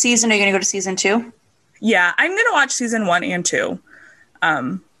finish the season? Are you going to go to season 2? Yeah, I'm going to watch season 1 and 2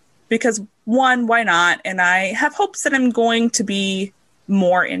 because 1, why not? And I have hopes that I'm going to be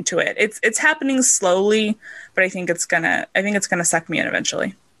more into it. It's happening slowly, but I think it's gonna suck me in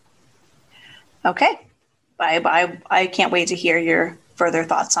eventually. Okay. I can't wait to hear your further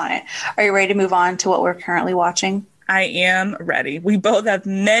thoughts on it. Are you ready to move on to what we're currently watching? I am ready. We both have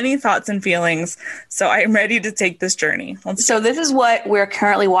many thoughts and feelings, so I am ready to take this journey. So this is what we're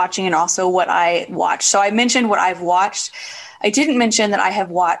currently watching and also what I watched. So I mentioned what I've watched. I didn't mention that I have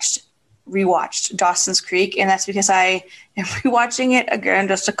rewatched Dawson's Creek, and that's because I am rewatching it again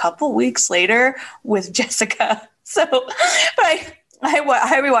just a couple weeks later with Jessica. So I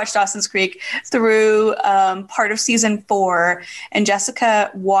rewatched Dawson's Creek through part of season 4, and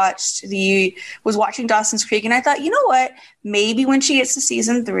Jessica was watching Dawson's Creek, and I thought, you know what? Maybe when she gets to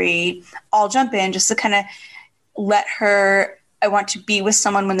season 3, I'll jump in just to kind of let her. I want to be with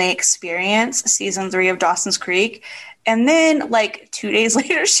someone when they experience season 3 of Dawson's Creek. And then, like 2 days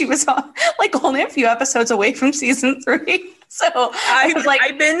later, she was on, like, only a few episodes away from season 3. So I was like,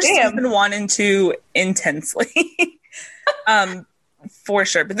 I binged season 1 and 2 intensely. For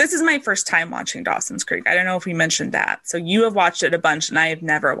sure. But this is my first time watching Dawson's Creek. I don't know if we mentioned that. So you have watched it a bunch and I have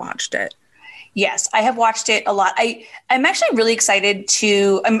never watched it. Yes, I have watched it a lot. I'm actually really excited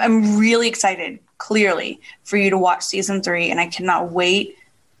I'm really excited, clearly, for you to watch season 3, and I cannot wait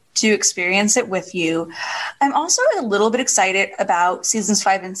to experience it with you. I'm also a little bit excited about seasons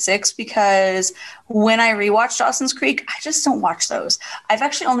 5 and 6 because when I rewatch Dawson's Creek, I just don't watch those. I've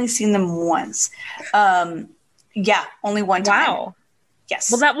actually only seen them once. Only one time. Wow.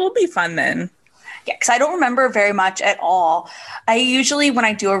 Yes. Well, that will be fun then. Yeah, because I don't remember very much at all. I usually, when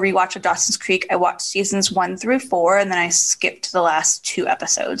I do a rewatch of Dawson's Creek, I watch seasons 1 through 4, and then I skip to the last 2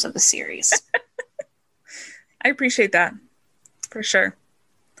 episodes of the series. I appreciate that, for sure.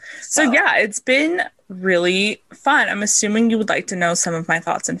 So yeah, it's been really fun. I'm assuming you would like to know some of my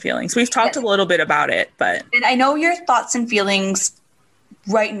thoughts and feelings. We've talked a little bit about it, but... And I know your thoughts and feelings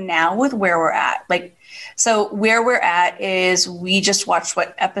right now with where we're at. So where we're at is we just watched,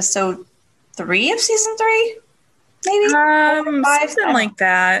 episode 3 of season 3? Maybe? 5? Something like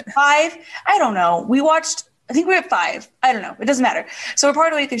that. 5? I don't know. I think we're at 5. I don't know. It doesn't matter. So we're part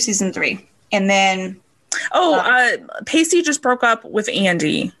of the way through season 3. And then... Pacey just broke up with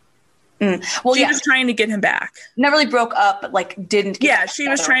Andy. Well, she was trying to get him back. Never really broke up, but didn't get Yeah, she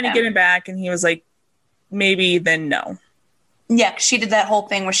was trying to get him back, and he was like, maybe, then no. Yeah, she did that whole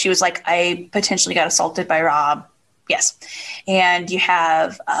thing where she was like, I potentially got assaulted by Rob. Yes. And you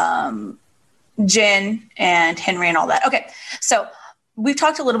have... Jen and Henry and all that. Okay, so we've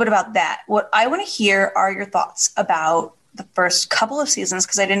talked a little bit about that. What I want to hear are your thoughts about the first couple of seasons,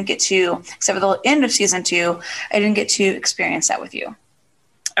 because I didn't get to, except for the end of season 2, I didn't get to experience that with you.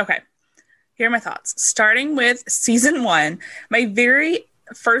 Okay, here are my thoughts. Starting with season 1, my very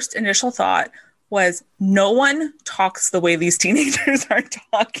first initial thought was no one talks the way these teenagers are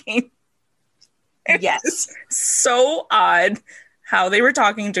talking. Yes. So odd how they were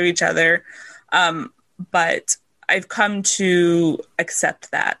talking to each other. But I've come to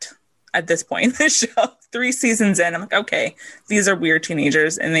accept that at this point in the show. 3 seasons in, I'm like, okay, these are weird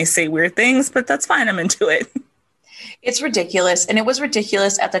teenagers and they say weird things, but that's fine. I'm into it. It's ridiculous. And it was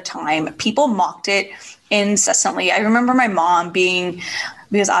ridiculous at the time. People mocked it incessantly. I remember my mom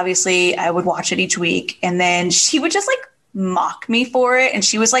because obviously I would watch it each week, and then she would just mock me for it. And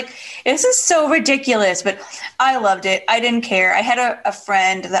she was like, this is so ridiculous, but I loved it. I didn't care. I had a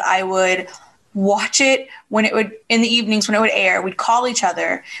friend that I would watch it in the evenings when it would air. We'd call each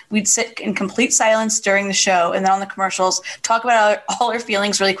other. We'd sit in complete silence during the show, and then on the commercials, talk about all our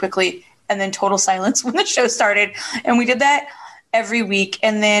feelings really quickly, and then total silence when the show started. And we did that every week.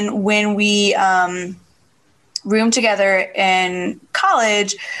 And then when we roomed together in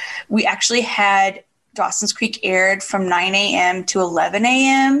college, we actually had Dawson's Creek aired from 9 a.m. to 11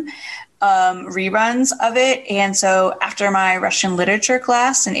 a.m. Reruns of it. And so after my Russian literature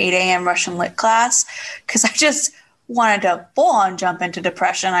class, an 8 a.m. Russian lit class, because I just wanted to full on jump into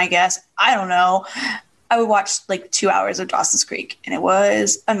depression, I guess. I don't know. I would watch 2 hours of Dawson's Creek, and it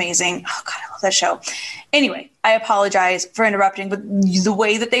was amazing. Oh God, I love that show. Anyway, I apologize for interrupting, but the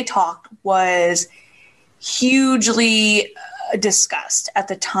way that they talked was hugely discussed at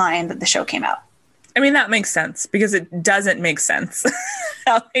the time that the show came out. I mean, that makes sense because it doesn't make sense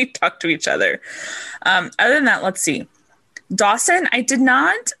how they talk to each other. Other than that, let's see. Dawson, I did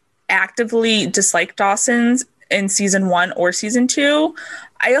not actively dislike Dawson's in season 1 or season 2.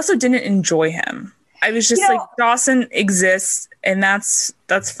 I also didn't enjoy him. I was just Dawson exists, and that's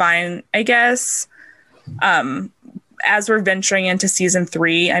fine, I guess. As we're venturing into season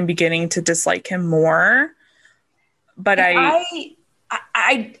 3, I'm beginning to dislike him more. But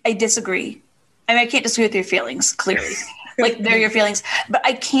I disagree. I mean, I can't disagree with your feelings, clearly. They're your feelings. But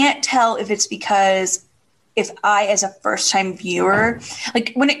I can't tell if it's because if I, as a first-time viewer,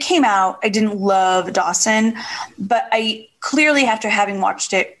 when it came out, I didn't love Dawson. But I clearly, after having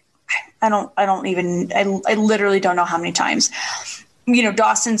watched it, I literally don't know how many times.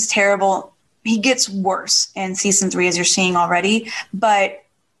 Dawson's terrible. He gets worse in season 3, as you're seeing already. But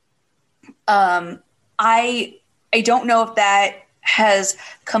I don't know if that has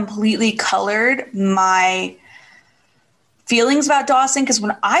completely colored my feelings about Dawson, because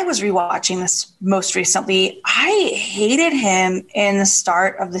when I was rewatching this most recently, I hated him in the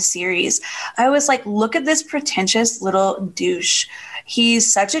start of the series. I was like, look at this pretentious little douche.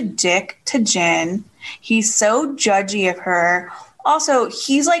 He's such a dick to Jen. He's so judgy of her. Also,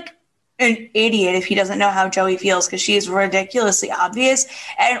 he's like an idiot if he doesn't know how Joey feels, because she is ridiculously obvious,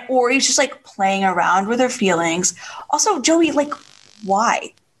 or he's just playing around with her feelings. Also, Joey,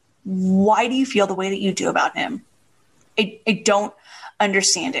 why? Why do you feel the way that you do about him? I don't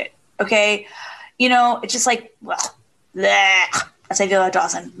understand it. Okay. It's just Blech. That's how I feel about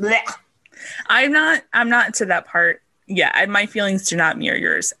Dawson. Blech. I'm not to that part. Yeah, my feelings do not mirror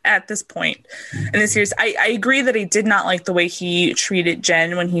yours at this point in the series. I agree that I did not like the way he treated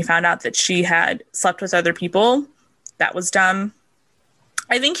Jen when he found out that she had slept with other people. That was dumb.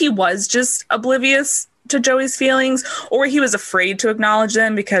 I think he was just oblivious to Joey's feelings, or he was afraid to acknowledge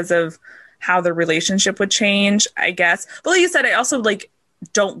them because of how the relationship would change, I guess. But like you said, I also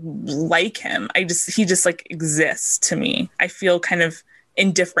don't like him. He just exists to me. I feel kind of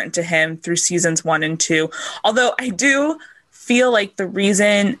indifferent to him through seasons 1 and 2. Although I do feel like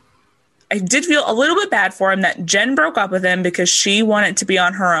I did feel a little bit bad for him that Jen broke up with him because she wanted to be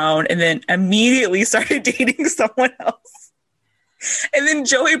on her own and then immediately started dating someone else. And then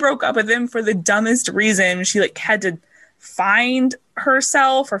Joey broke up with him for the dumbest reason. She had to find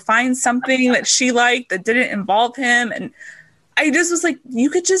herself or find something that she liked that didn't involve him. And I just was like, you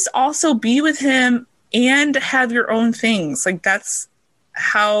could just also be with him and have your own things. That's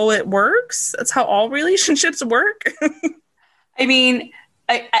how it works. That's how all relationships work. I mean,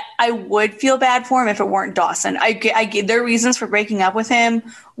 I would feel bad for him if it weren't Dawson. I get their reasons for breaking up with him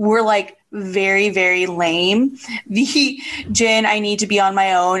were very, very lame. The Jen, I need to be on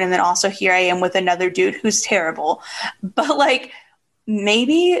my own, and then also here I am with another dude who's terrible. But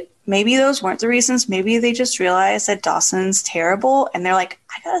maybe those weren't the reasons. Maybe they just realized that Dawson's terrible, and they're like,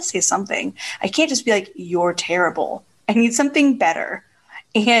 I gotta say something. I can't just be like, you're terrible. I need something better.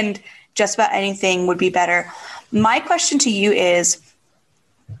 And just about anything would be better. My question to you is,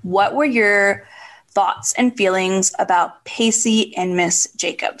 what were your thoughts and feelings about Pacey and Miss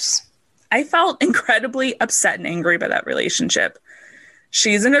Jacobs? I felt incredibly upset and angry by that relationship.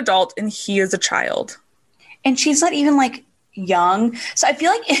 She's an adult and he is a child. And she's not even young. So I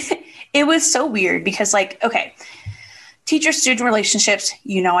feel like it was so weird because okay, teacher-student relationships,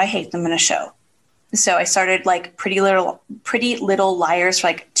 I hate them in a show. So I started Pretty Little Liars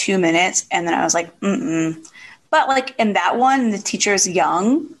for 2 minutes, and then I was like, But in that one, the teacher is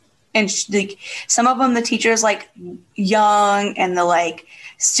young, and some of them the teacher is young, and the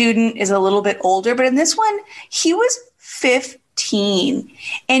student is a little bit older. But in this one, he was 15,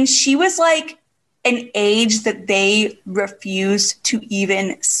 and she was an age that they refused to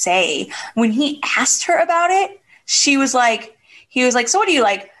even say. When he asked her about it, he was like, so what do you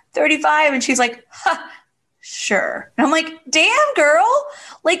 35? And she's like, sure. And I'm like, damn, girl.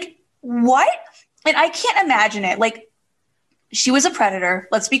 What? And I can't imagine it. She was a predator.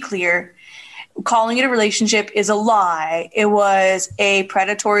 Let's be clear. Calling it a relationship is a lie. It was a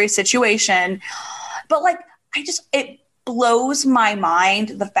predatory situation. But it blows my mind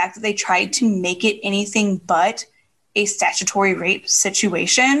the fact that they tried to make it anything but a statutory rape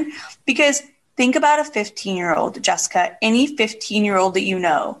situation. Because think about a 15-year-old, Jessica, any 15-year-old that you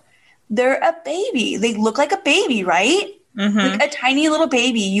know, they're a baby. They look like a baby, right? Mm-hmm. A tiny little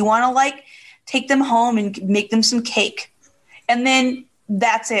baby. You want to take them home and make them some cake. And then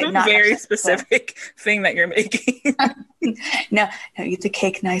that's it. Not very specific thing that you're making. No, eat the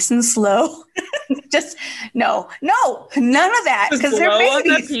cake nice and slow. Just no, none of that. Because they're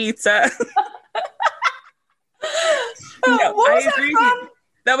babies. On the pizza. No, what was that from?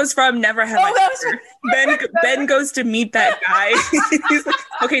 That was from Never Have I Ever. Ben goes to meet that guy. He's like,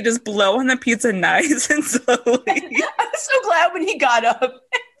 okay, just blow on the pizza nice and slowly. I was so glad when he got up.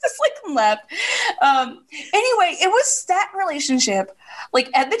 Just left. Anyway, it was that relationship.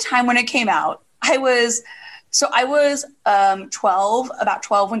 At the time when it came out, I was 12, about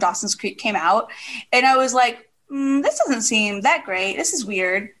 12 when Dawson's Creek came out. And I was like, this doesn't seem that great. This is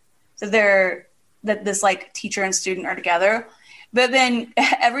weird that this teacher and student are together. But then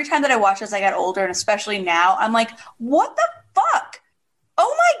every time that I watch as I got older, and especially now, I'm like, what the fuck?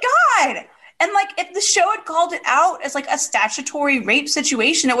 Oh my God. And if the show had called it out as a statutory rape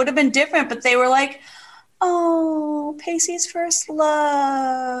situation, it would have been different. But they were like, oh, Pacey's first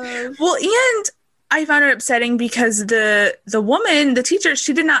love. Well, and I found it upsetting because the woman, the teacher,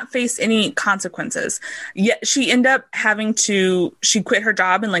 she did not face any consequences. Yet she ended up she quit her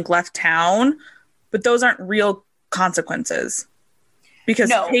job and left town. But those aren't real consequences.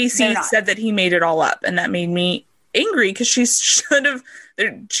 Because Pacey said that he made it all up, and that made me angry because she should have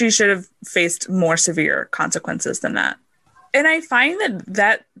faced more severe consequences than that. And I find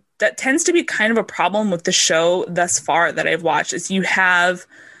that tends to be kind of a problem with the show thus far that I've watched, is you have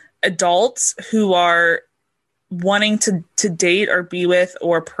adults who are wanting to date or be with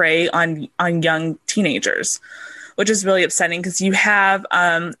or prey on young teenagers, which is really upsetting because you have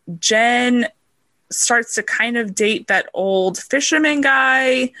Jen starts to kind of date that old fisherman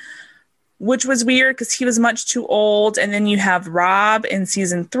guy, which was weird because he was much too old. And then you have Rob in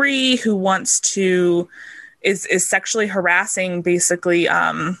season 3 who wants to is sexually harassing basically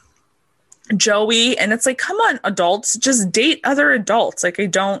Joey, and it's like, come on, adults, just date other adults. Like I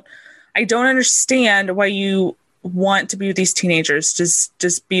don't understand why you want to be with these teenagers.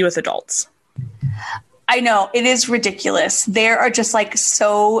 Just be with adults. I know, it is ridiculous. There are just like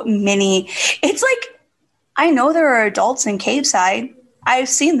so many. It's like, I know there are adults in Capeside. I've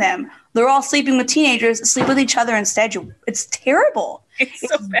seen them. They're all sleeping with teenagers, sleep with each other instead. It's terrible. It's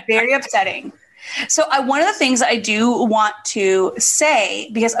so very upsetting. So one of the things I do want to say,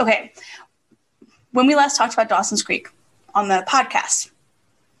 because, okay, when we last talked about Dawson's Creek on the podcast,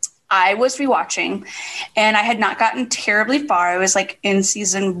 I was rewatching and I had not gotten terribly far. I was like in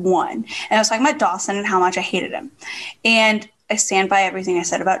season 1 and I was talking about Dawson and how much I hated him. And I stand by everything I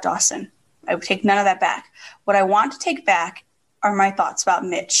said about Dawson. I would take none of that back. What I want to take back are my thoughts about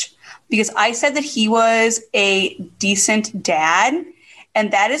Mitch, because I said that he was a decent dad,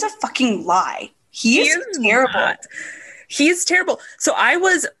 and that is a fucking lie. He is terrible. Not. He is terrible. So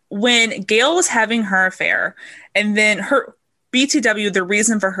when Gail was having her affair, and then her BTW, the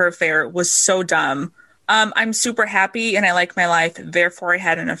reason for her affair was so dumb. I'm super happy and I like my life, therefore I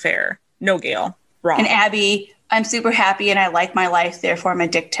had an affair. No, Gail, wrong. And Abby, I'm super happy and I like my life, therefore I'm a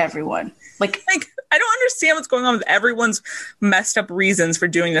dick to everyone. Like I don't understand what's going on with everyone's messed up reasons for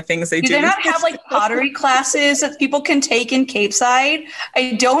doing the things they do. Do they not have like pottery classes that people can take in Capeside?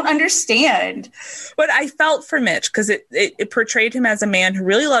 I don't understand. But I felt for Mitch because it portrayed him as a man who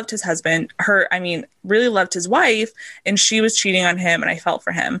really loved his husband. Really loved his wife, and she was cheating on him, and I felt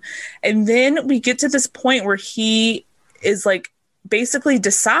for him. And then we get to this point where he is like basically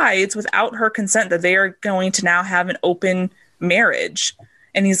decides without her consent that they are going to now have an open marriage.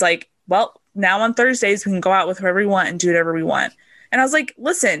 And he's like, well, now on Thursdays, we can go out with whoever we want and do whatever we want. And I was like,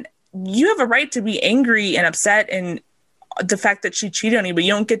 listen, you have a right to be angry and upset and the fact that she cheated on you, but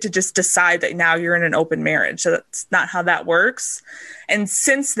you don't get to just decide that now you're in an open marriage. So that's not how that works. And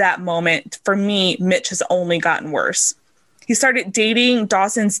since that moment, for me, Mitch has only gotten worse. He started dating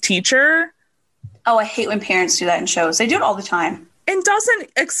Dawson's teacher. Oh, I hate when parents do that in shows. They do it all the time. And Dawson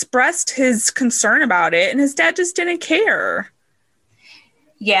expressed his concern about it, and his dad just didn't care.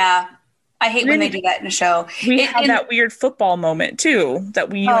 Yeah. I hate when they do that in a show. We had that weird football moment, too,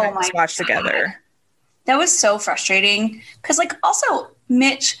 that we watched together. That was so frustrating. Because, like, also,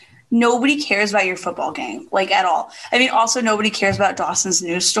 Mitch, nobody cares about your football game, like, at all. I mean, also, nobody cares about Dawson's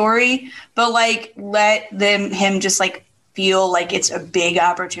news story. But, like, let him just, like, feel like it's a big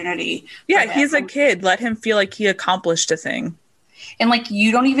opportunity. Yeah, he's a kid. Let him feel like he accomplished a thing. And, like,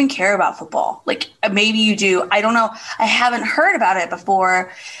 you don't even care about football. Like, maybe you do. I don't know. I haven't heard about it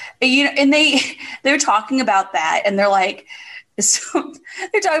before. You know, and they're talking about that, and they're like, so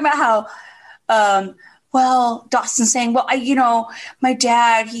they're talking about how, well, Dawson's saying, well, my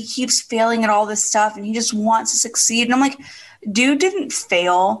dad, he keeps failing at all this stuff, and he just wants to succeed. And I'm like, dude didn't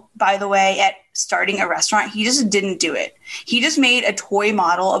fail, by the way, at starting a restaurant. He just didn't do it. He just made a toy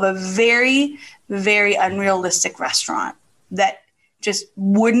model of a very, very unrealistic restaurant that just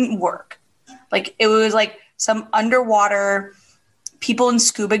wouldn't work. Like, it was like some underwater people in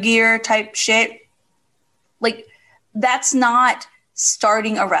scuba gear type shit. Like, that's not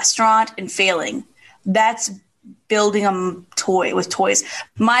starting a restaurant and failing. That's building a toy with toys.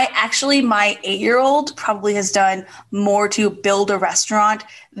 My 8-year-old probably has done more to build a restaurant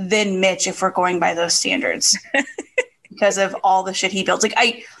than Mitch, if we're going by those standards, because of all the shit he builds. Like,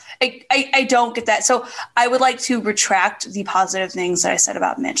 I don't get that. So I would like to retract the positive things that I said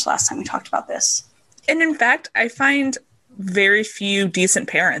about Mitch last time we talked about this. And in fact, I find very few decent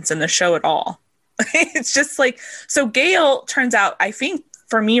parents in the show at all. It's just like, so Gail turns out, I think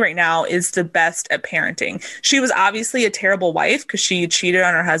for me right now, is the best at parenting. She was obviously a terrible wife because she cheated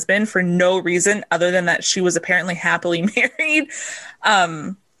on her husband for no reason other than that she was apparently happily married.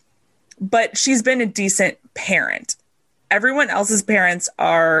 But she's been a decent parent. Everyone else's parents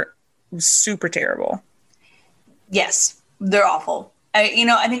are super terrible. Yes, they're awful.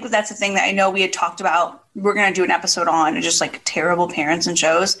 I think that's the thing that I know we had talked about. We're going to do an episode on just like terrible parents in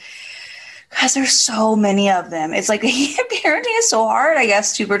shows, because there's so many of them. It's like parenting is so hard, I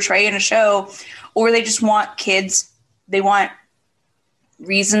guess, to portray in a show, or they just want kids. They want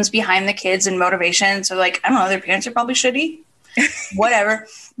reasons behind the kids and motivation. So like, I don't know, their parents are probably shitty, whatever.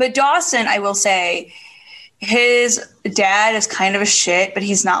 But Dawson, I will say, his dad is kind of a shit, but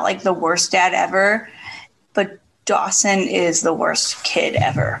he's not like the worst dad ever. But Dawson is the worst kid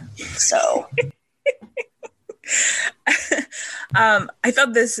ever. So I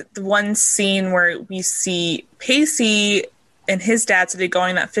thought the one scene where we see Pacey and his dad, so they go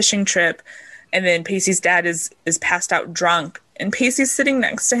on that fishing trip, and then Pacey's dad is passed out drunk, And Pacey's sitting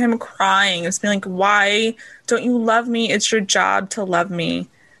next to him crying, just being like, why don't you love me? It's your job to love me.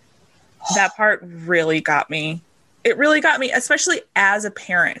 That part really got me. It really got me, especially as a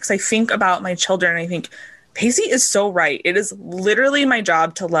parent, because I think about my children and I think, Pacey is so right. It is literally my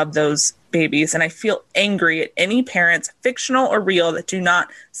job to love those babies. And I feel angry at any parents, fictional or real, that do not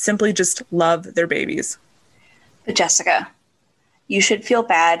simply just love their babies. But Jessica, you should feel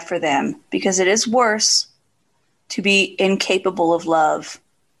bad for them, because it is worse to be incapable of love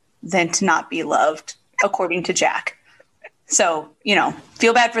than to not be loved, according to Jack. So,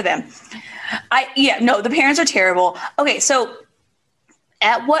 feel bad for them. The parents are terrible. Okay, so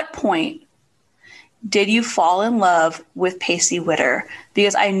at what point did you fall in love with Pacey Witter?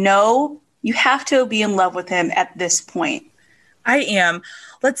 Because I know you have to be in love with him at this point. I am.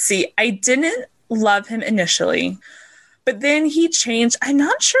 Let's see. I didn't love him initially, but then he changed. I'm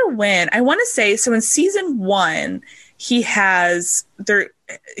not sure when. I want to say, so in season 1, he's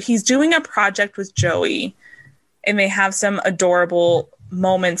doing a project with Joey, and they have some adorable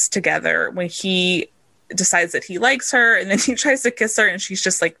moments together when he decides that he likes her, and then he tries to kiss her, and she's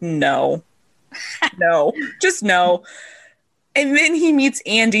just like, no. No, just no. And then he meets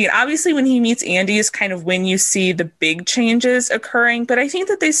Andy. And obviously when he meets Andy is kind of when you see the big changes occurring. But I think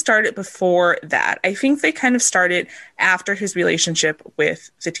that they started before that. I think they kind of started after his relationship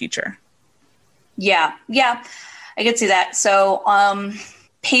with the teacher. Yeah, I could see that. So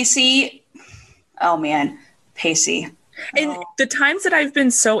Pacey, oh man, Pacey. And the times that I've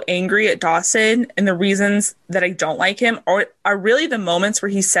been so angry at Dawson and the reasons that I don't like him are really the moments where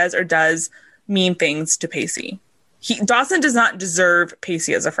he says or does mean things to Pacey. Dawson does not deserve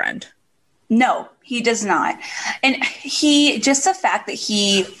Pacey as a friend. No, he does not. And just the fact that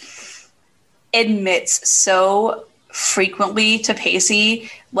he admits so frequently to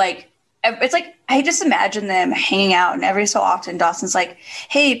Pacey, like, it's like, I just imagine them hanging out, and every so often Dawson's like,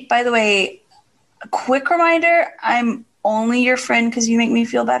 hey, by the way, a quick reminder, I'm only your friend because you make me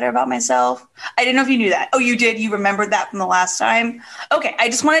feel better about myself. I didn't know if you knew that. Oh, you did? You remembered that from the last time? Okay, I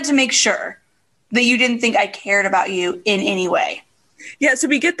just wanted to make sure that you didn't think I cared about you in any way. Yeah, so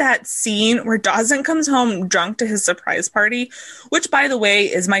we get that scene where Dawson comes home drunk to his surprise party, which, by the way,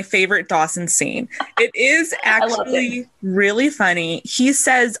 is my favorite Dawson scene. It is actually really funny. He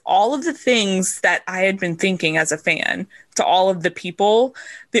says all of the things that I had been thinking as a fan to all of the people.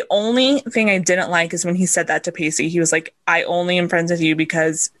 The only thing I didn't like is when he said that to Pacey. He was like, I only am friends with you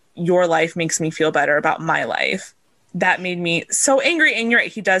because your life makes me feel better about my life. That made me so angry. And you're right,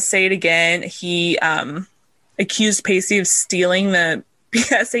 he does say it again. He accused Pacey of stealing the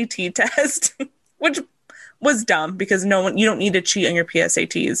PSAT test, which was dumb because you don't need to cheat on your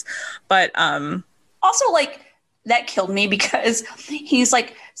PSATs. But also, like, that killed me because he's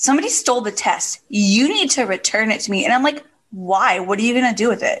like, somebody stole the test. You need to return it to me. And I'm like, why? What are you going to do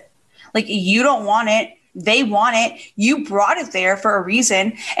with it? Like, you don't want it. They want it. You brought it there for a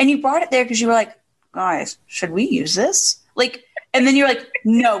reason. And you brought it there because you were like, guys, should we use this? Like, and then you're like,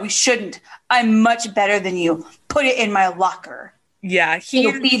 no, we shouldn't. I'm much better than you. Put it in my locker. Yeah.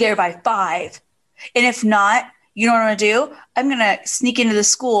 It'll be there by 5. And if not, you know what I'm going to do? I'm going to sneak into the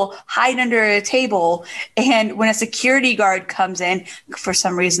school, hide under a table. And when a security guard comes in, for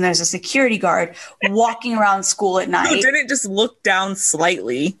some reason, there's a security guard walking around school at night. No, didn't just look down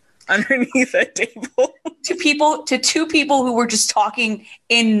slightly underneath a table to two people who were just talking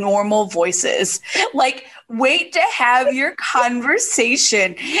in normal voices. Like, wait to have your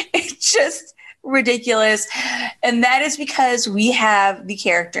conversation. It's just ridiculous. And that is because we have the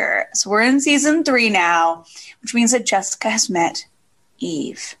character. So we're in season 3 now, which means that Jessica has met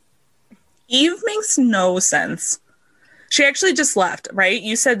Eve. Eve makes no sense. She actually just left, right?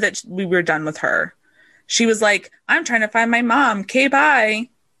 You said that we were done with her. She was like, I'm trying to find my mom. Okay, bye.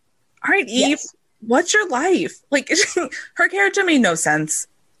 All right, Eve, yes. What's your life? Like, her character made no sense,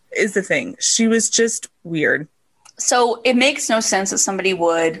 is the thing. She was just weird. So it makes no sense that somebody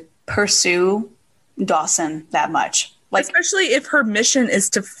would pursue Dawson that much. Like, especially if her mission is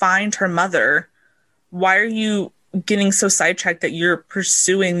to find her mother. Why are you getting so sidetracked that you're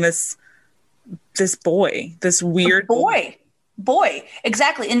pursuing this boy, this weird boy?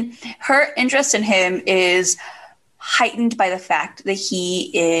 Exactly. And her interest in him is heightened by the fact that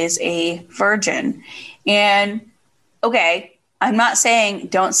he is a virgin. And okay, I'm not saying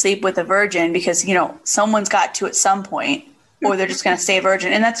don't sleep with a virgin because, someone's got to at some point, or they're just going to stay a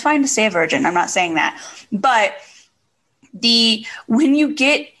virgin. And that's fine to stay a virgin. I'm not saying that. But when you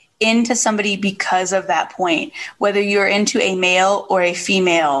get into somebody because of that point, whether you're into a male or a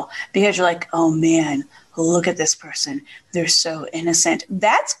female, because you're like, oh man, look at this person. They're so innocent.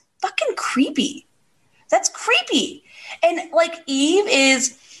 That's fucking creepy. That's creepy. And like Eve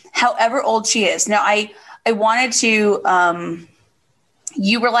is however old she is. Now I wanted to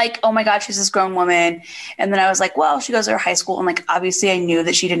you were like, oh my God, she's this grown woman. And then I was like, well, she goes to her high school. And like, obviously I knew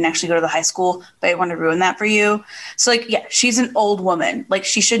that she didn't actually go to the high school, but I want to ruin that for you. So like, yeah, she's an old woman. Like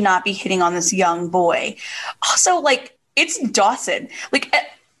she should not be hitting on this young boy. Also, like, it's Dawson. Like,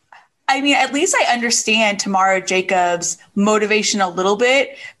 I mean, at least I understand Tamara Jacobs' motivation a little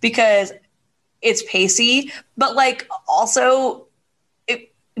bit because it's Pacey, but like also, I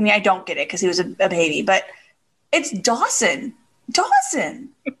mean, I don't get it because he was a baby, but it's Dawson.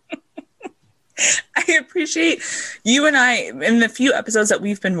 I appreciate you and I, in the few episodes that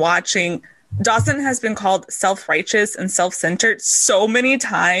we've been watching, Dawson has been called self-righteous and self-centered so many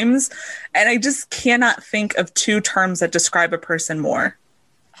times, and I just cannot think of two terms that describe a person more.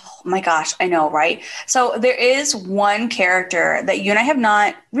 Oh my gosh, I know, right? So there is one character that you and I have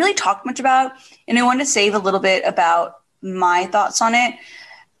not really talked much about, and I wanted to save a little bit about my thoughts on it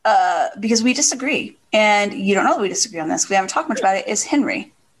because we disagree. And you don't know that we disagree on this. We haven't talked much about it. Is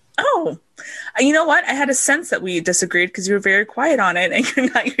Henry. Oh, you know what? I had a sense that we disagreed because you were very quiet on it, and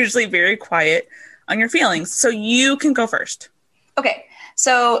you're not usually very quiet on your feelings. So you can go first. Okay.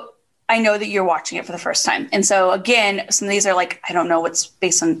 So I know that you're watching it for the first time. And so again, some of these are like, I don't know what's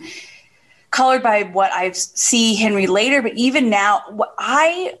based on colored by what I see Henry later, but even now,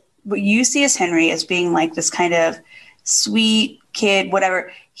 what you see as Henry as being like this kind of sweet kid,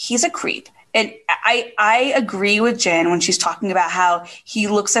 whatever, he's a creep. And I agree with Jen when she's talking about how he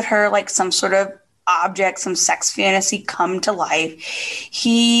looks at her like some sort of object, some sex fantasy come to life.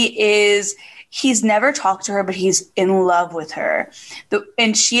 He's never talked to her, but he's in love with her.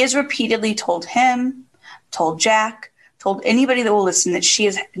 And she has repeatedly told him, told Jack, told anybody that will listen that she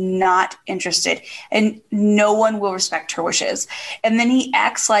is not interested and no one will respect her wishes. And then he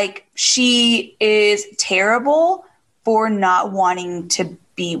acts like she is terrible for not wanting to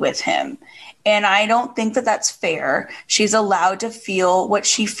be with him. And I don't think that that's fair. She's allowed to feel what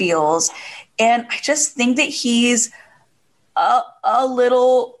she feels. And I just think that he's a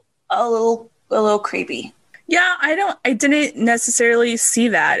little creepy. Yeah, I didn't necessarily see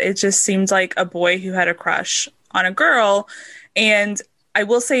that. It just seemed like a boy who had a crush on a girl. And I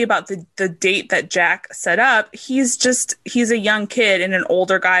will say about the date that Jack set up, he's a young kid and an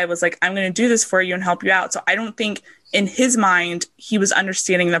older guy was like, I'm going to do this for you and help you out. So I don't think in his mind, he was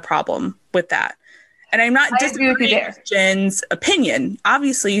understanding the problem with that. And I'm not disagreeing with Jen's opinion.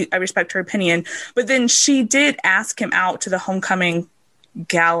 Obviously, I respect her opinion. But then she did ask him out to the homecoming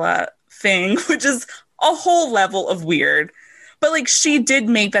gala thing, which is a whole level of weird. But like she did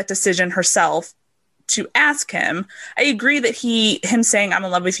make that decision herself to ask him. I agree that him saying I'm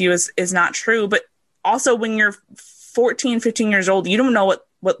in love with you is not true. But also when you're 14, 15 years old, you don't know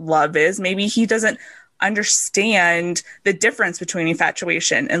what love is. Maybe he doesn't understand the difference between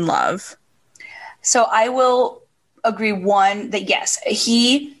infatuation and love. So I will agree, one, that yes,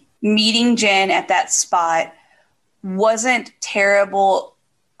 he meeting Jen at that spot wasn't terrible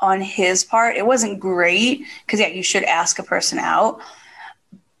on his part. It wasn't great because yeah, you should ask a person out.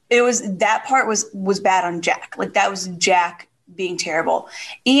 That part was bad on Jack. Like that was Jack being terrible.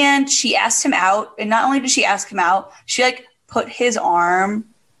 And she asked him out, and not only did she ask him out, she like put his arm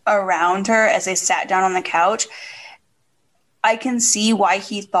around her as they sat down on the couch. I can see why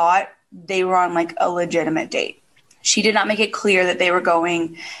he thought they were on like a legitimate date. She did not make it clear that they were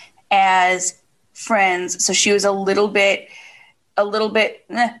going as friends, so she was a little bit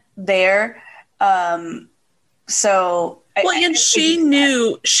there. And she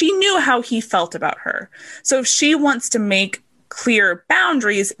knew how he felt about her. So if she wants to make clear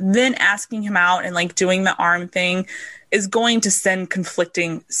boundaries, then asking him out and like doing the arm thing is going to send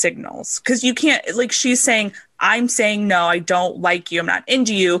conflicting signals. Because you can't, like she's saying, I'm saying no, I don't like you, I'm not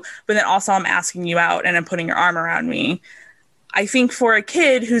into you, but then also I'm asking you out and I'm putting your arm around me. I think for a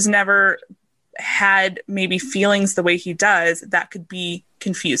kid who's never had maybe feelings the way he does, that could be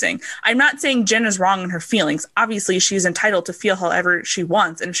confusing. I'm not saying Jen is wrong in her feelings. Obviously, she's entitled to feel however she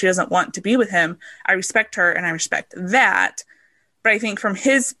wants, and if she doesn't want to be with him, I respect her and I respect that. But I think from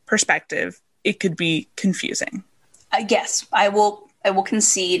his perspective, it could be confusing. Yes, I will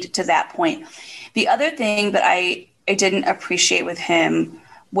concede to that point. The other thing that I didn't appreciate with him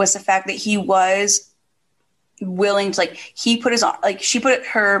was the fact that he was willing to she put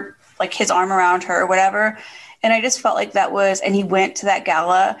her his arm around her or whatever, and I just felt like that was, and he went to that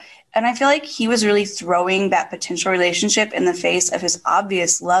gala, and I feel like he was really throwing that potential relationship in the face of his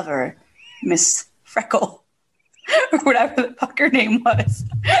obvious lover, Miss Freckle, or whatever the fuck her name was.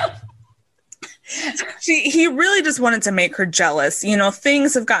 He really just wanted to make her jealous. You know,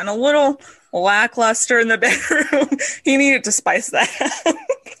 things have gotten a little lackluster in the bedroom. He needed to spice that up.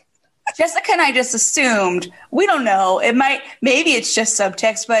 Jessica and I just assumed, we don't know. Maybe it's just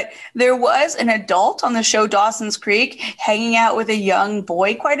subtext, but there was an adult on the show Dawson's Creek hanging out with a young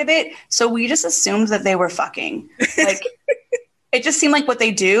boy quite a bit. So we just assumed that they were fucking. Like, it just seemed like what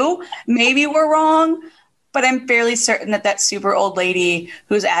they do. Maybe we're wrong, but I'm fairly certain that super old lady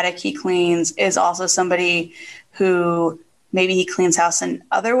whose attic he cleans is also somebody who maybe he cleans house in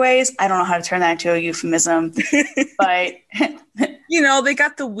other ways. I don't know how to turn that into a euphemism, but you know, they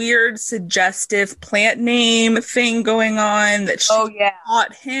got the weird suggestive plant name thing going on that she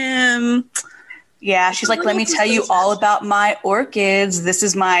taught him. Yeah, she's like, let me tell you all about my orchids. This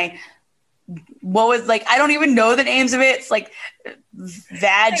is my, I don't even know the names of it. It's like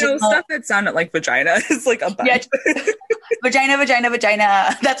vaginal. Stuff that sounded like vagina. It's like a bunch. Yeah. Vagina, vagina,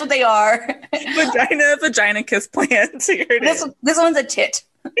 vagina. That's what they are. Vagina kiss plant. Here it is. This one's a tit.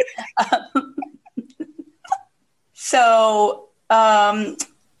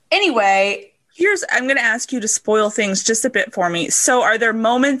 Anyway. I'm going to ask you to spoil things just a bit for me. So are there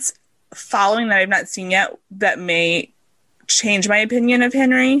moments following that I've not seen yet that may change my opinion of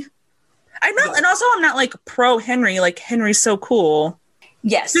Henry? I'm not like pro Henry, like Henry's so cool.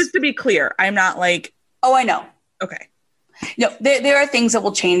 Yes. Just to be clear, I'm not like. Oh, I know. Okay. No, there are things that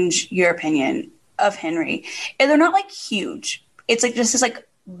will change your opinion of Henry. And they're not like huge. It's like just like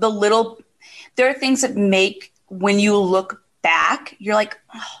the little, there are things that make, when you look back, you're like,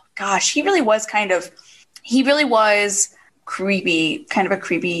 oh gosh, he really was creepy, kind of a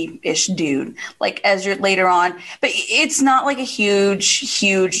creepy-ish dude, like as you're later on. But it's not like a huge,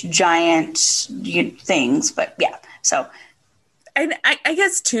 giant things. But yeah, so. And I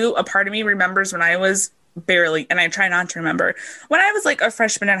guess too, a part of me remembers when I was barely, and I try not to remember, when I was like a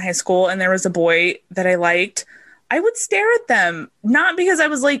freshman in high school and there was a boy that I liked, I would stare at them, not because I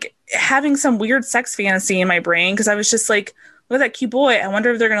was like having some weird sex fantasy in my brain, because I was just like, look at that cute boy, I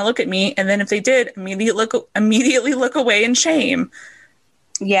wonder if they're going to look at me. And then if they did, immediately look away in shame.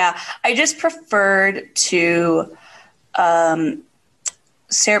 Yeah, I just preferred to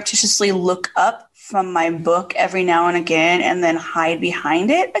surreptitiously look up from my book every now and again and then hide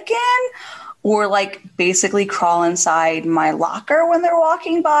behind it again. Or like basically crawl inside my locker when they're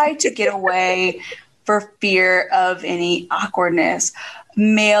walking by to get away for fear of any awkwardness,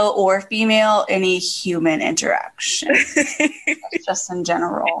 male or female, any human interaction. That's just in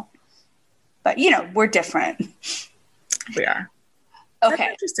general. But, we're different. We are. Okay.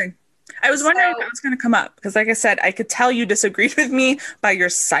 That's interesting. I was wondering if that was going to come up because, like I said, I could tell you disagreed with me by your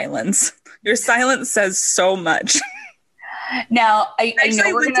silence. Your silence says so much. Now, I know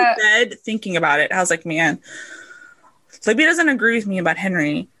I went to bed thinking about it. I was like, man, Libby doesn't agree with me about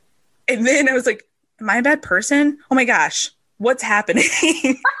Henry. And then I was like, am I a bad person? Oh my gosh, what's happening?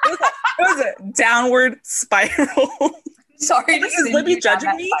 It was a downward spiral. Sorry. Is Libby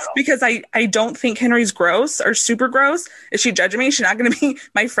judging me because I don't think Henry's gross or super gross? Is she judging me? She's not going to be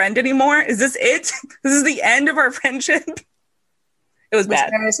my friend anymore? Is this it? This is the end of our friendship? It was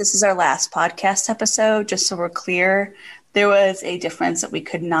bad. This is our last podcast episode, just so we're clear. There was a difference that we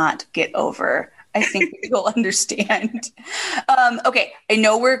could not get over. I think you'll understand. Okay, I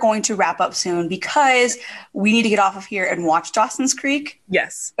know we're going to wrap up soon because we need to get off of here and watch Dawson's Creek.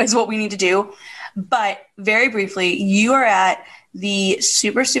 Yes. Is what we need to do. But very briefly, you are at the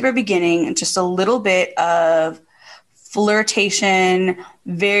super, super beginning, just a little bit of flirtation,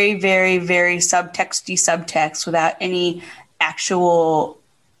 very, very, very subtext without any actual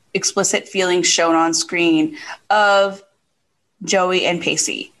explicit feelings shown on screen of Joey and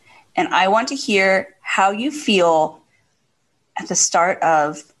Pacey. And I want to hear how you feel at the start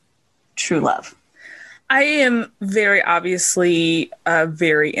of True Love. I am very obviously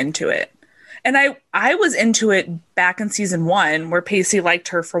very into it. And I was into it back in season 1 where Pacey liked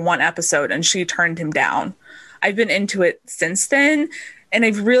her for one episode and she turned him down. I've been into it since then. And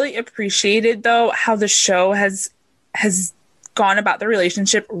I've really appreciated, though, how the show has gone about the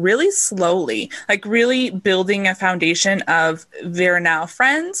relationship really slowly, like really building a foundation of they're now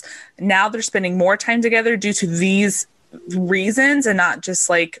friends. Now they're spending more time together due to these reasons and not just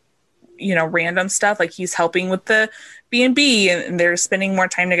like, random stuff. Like he's helping with the B&B and they're spending more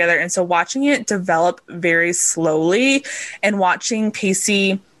time together. And so watching it develop very slowly and watching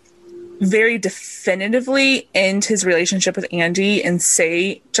Pacey very definitively end his relationship with Andy and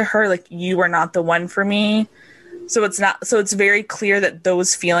say to her, like, you are not the one for me. So it's very clear that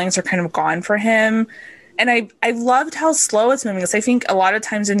those feelings are kind of gone for him. And I loved how slow it's moving. Because I think a lot of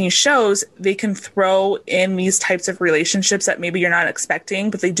times in these shows, they can throw in these types of relationships that maybe you're not expecting,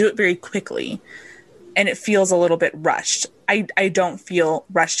 but they do it very quickly. And it feels a little bit rushed. I don't feel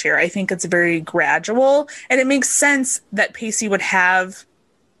rushed here. I think it's very gradual, and it makes sense that Pacey would have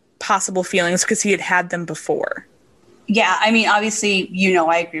possible feelings because he had had them before. Yeah, I mean, obviously,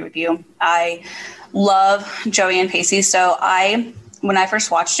 I agree with you. I love Joey and Pacey. So when I first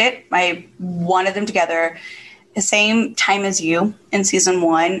watched it, I wanted them together the same time as you in season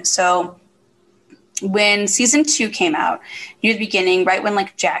 1. So when season 2 came out, near the beginning, right when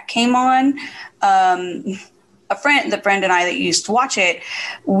like Jack came on, the friend and I that used to watch it,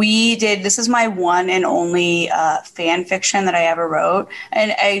 this is my one and only fan fiction that I ever wrote.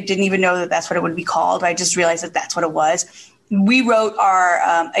 And I didn't even know that that's what it would be called. I just realized that that's what it was. We wrote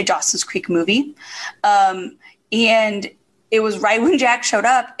a Dawson's Creek movie. And it was right when Jack showed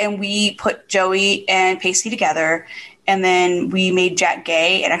up, and we put Joey and Pacey together. And then we made Jack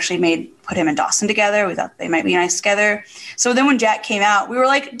gay and actually put him and Dawson together. We thought they might be nice together. So then when Jack came out, we were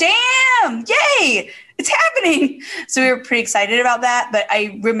like, damn, yay, it's happening. So we were pretty excited about that. But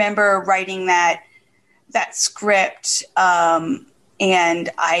I remember writing that script, and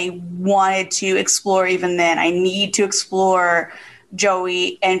I wanted to explore even then. I need to explore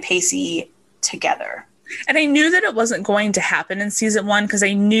Joey and Pacey together. And I knew that it wasn't going to happen in season 1 because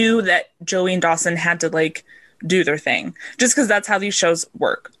I knew that Joey and Dawson had to like do their thing, just because that's how these shows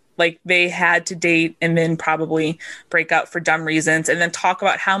work. Like they had to date and then probably break up for dumb reasons and then talk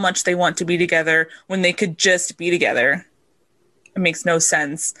about how much they want to be together when they could just be together. It makes no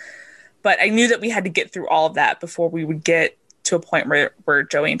sense. But I knew that we had to get through all of that before we would get to a point where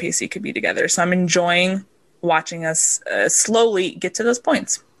Joey and Pacey could be together. So I'm enjoying watching us slowly get to those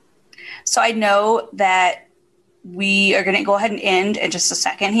points. So I know that we are going to go ahead and end in just a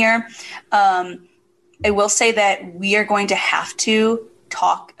second here. I will say that we are going to have to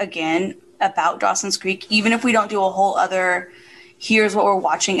talk again about Dawson's Creek, even if we don't do a whole other here's what we're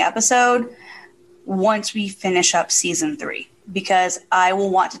watching episode once we finish up season 3, because I will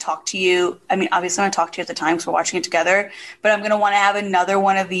want to talk to you. I mean, obviously I'm going to talk to you at the time because we're watching it together, but I'm going to want to have another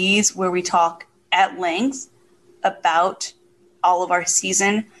one of these where we talk at length about all of our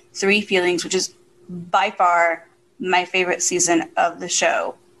season 3 feelings, which is by far my favorite season of the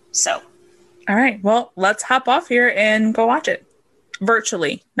show. So. All right. Well, let's hop off here and go watch it.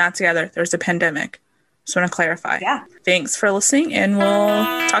 Virtually, not together. There's a pandemic. Just want to clarify. Yeah. Thanks for listening, and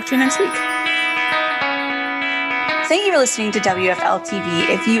we'll talk to you next week. Thank you for listening to WFL TV.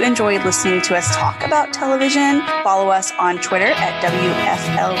 If you enjoyed listening to us talk about television, follow us on Twitter at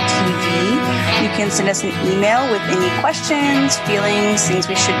WFL TV. You can send us an email with any questions, feelings, things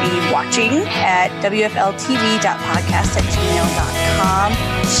we should be watching at WFLTV.podcast@gmail.com.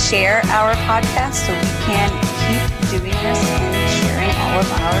 Share our podcast so we can keep doing this and sharing all of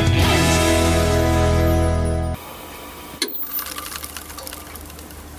our feelings.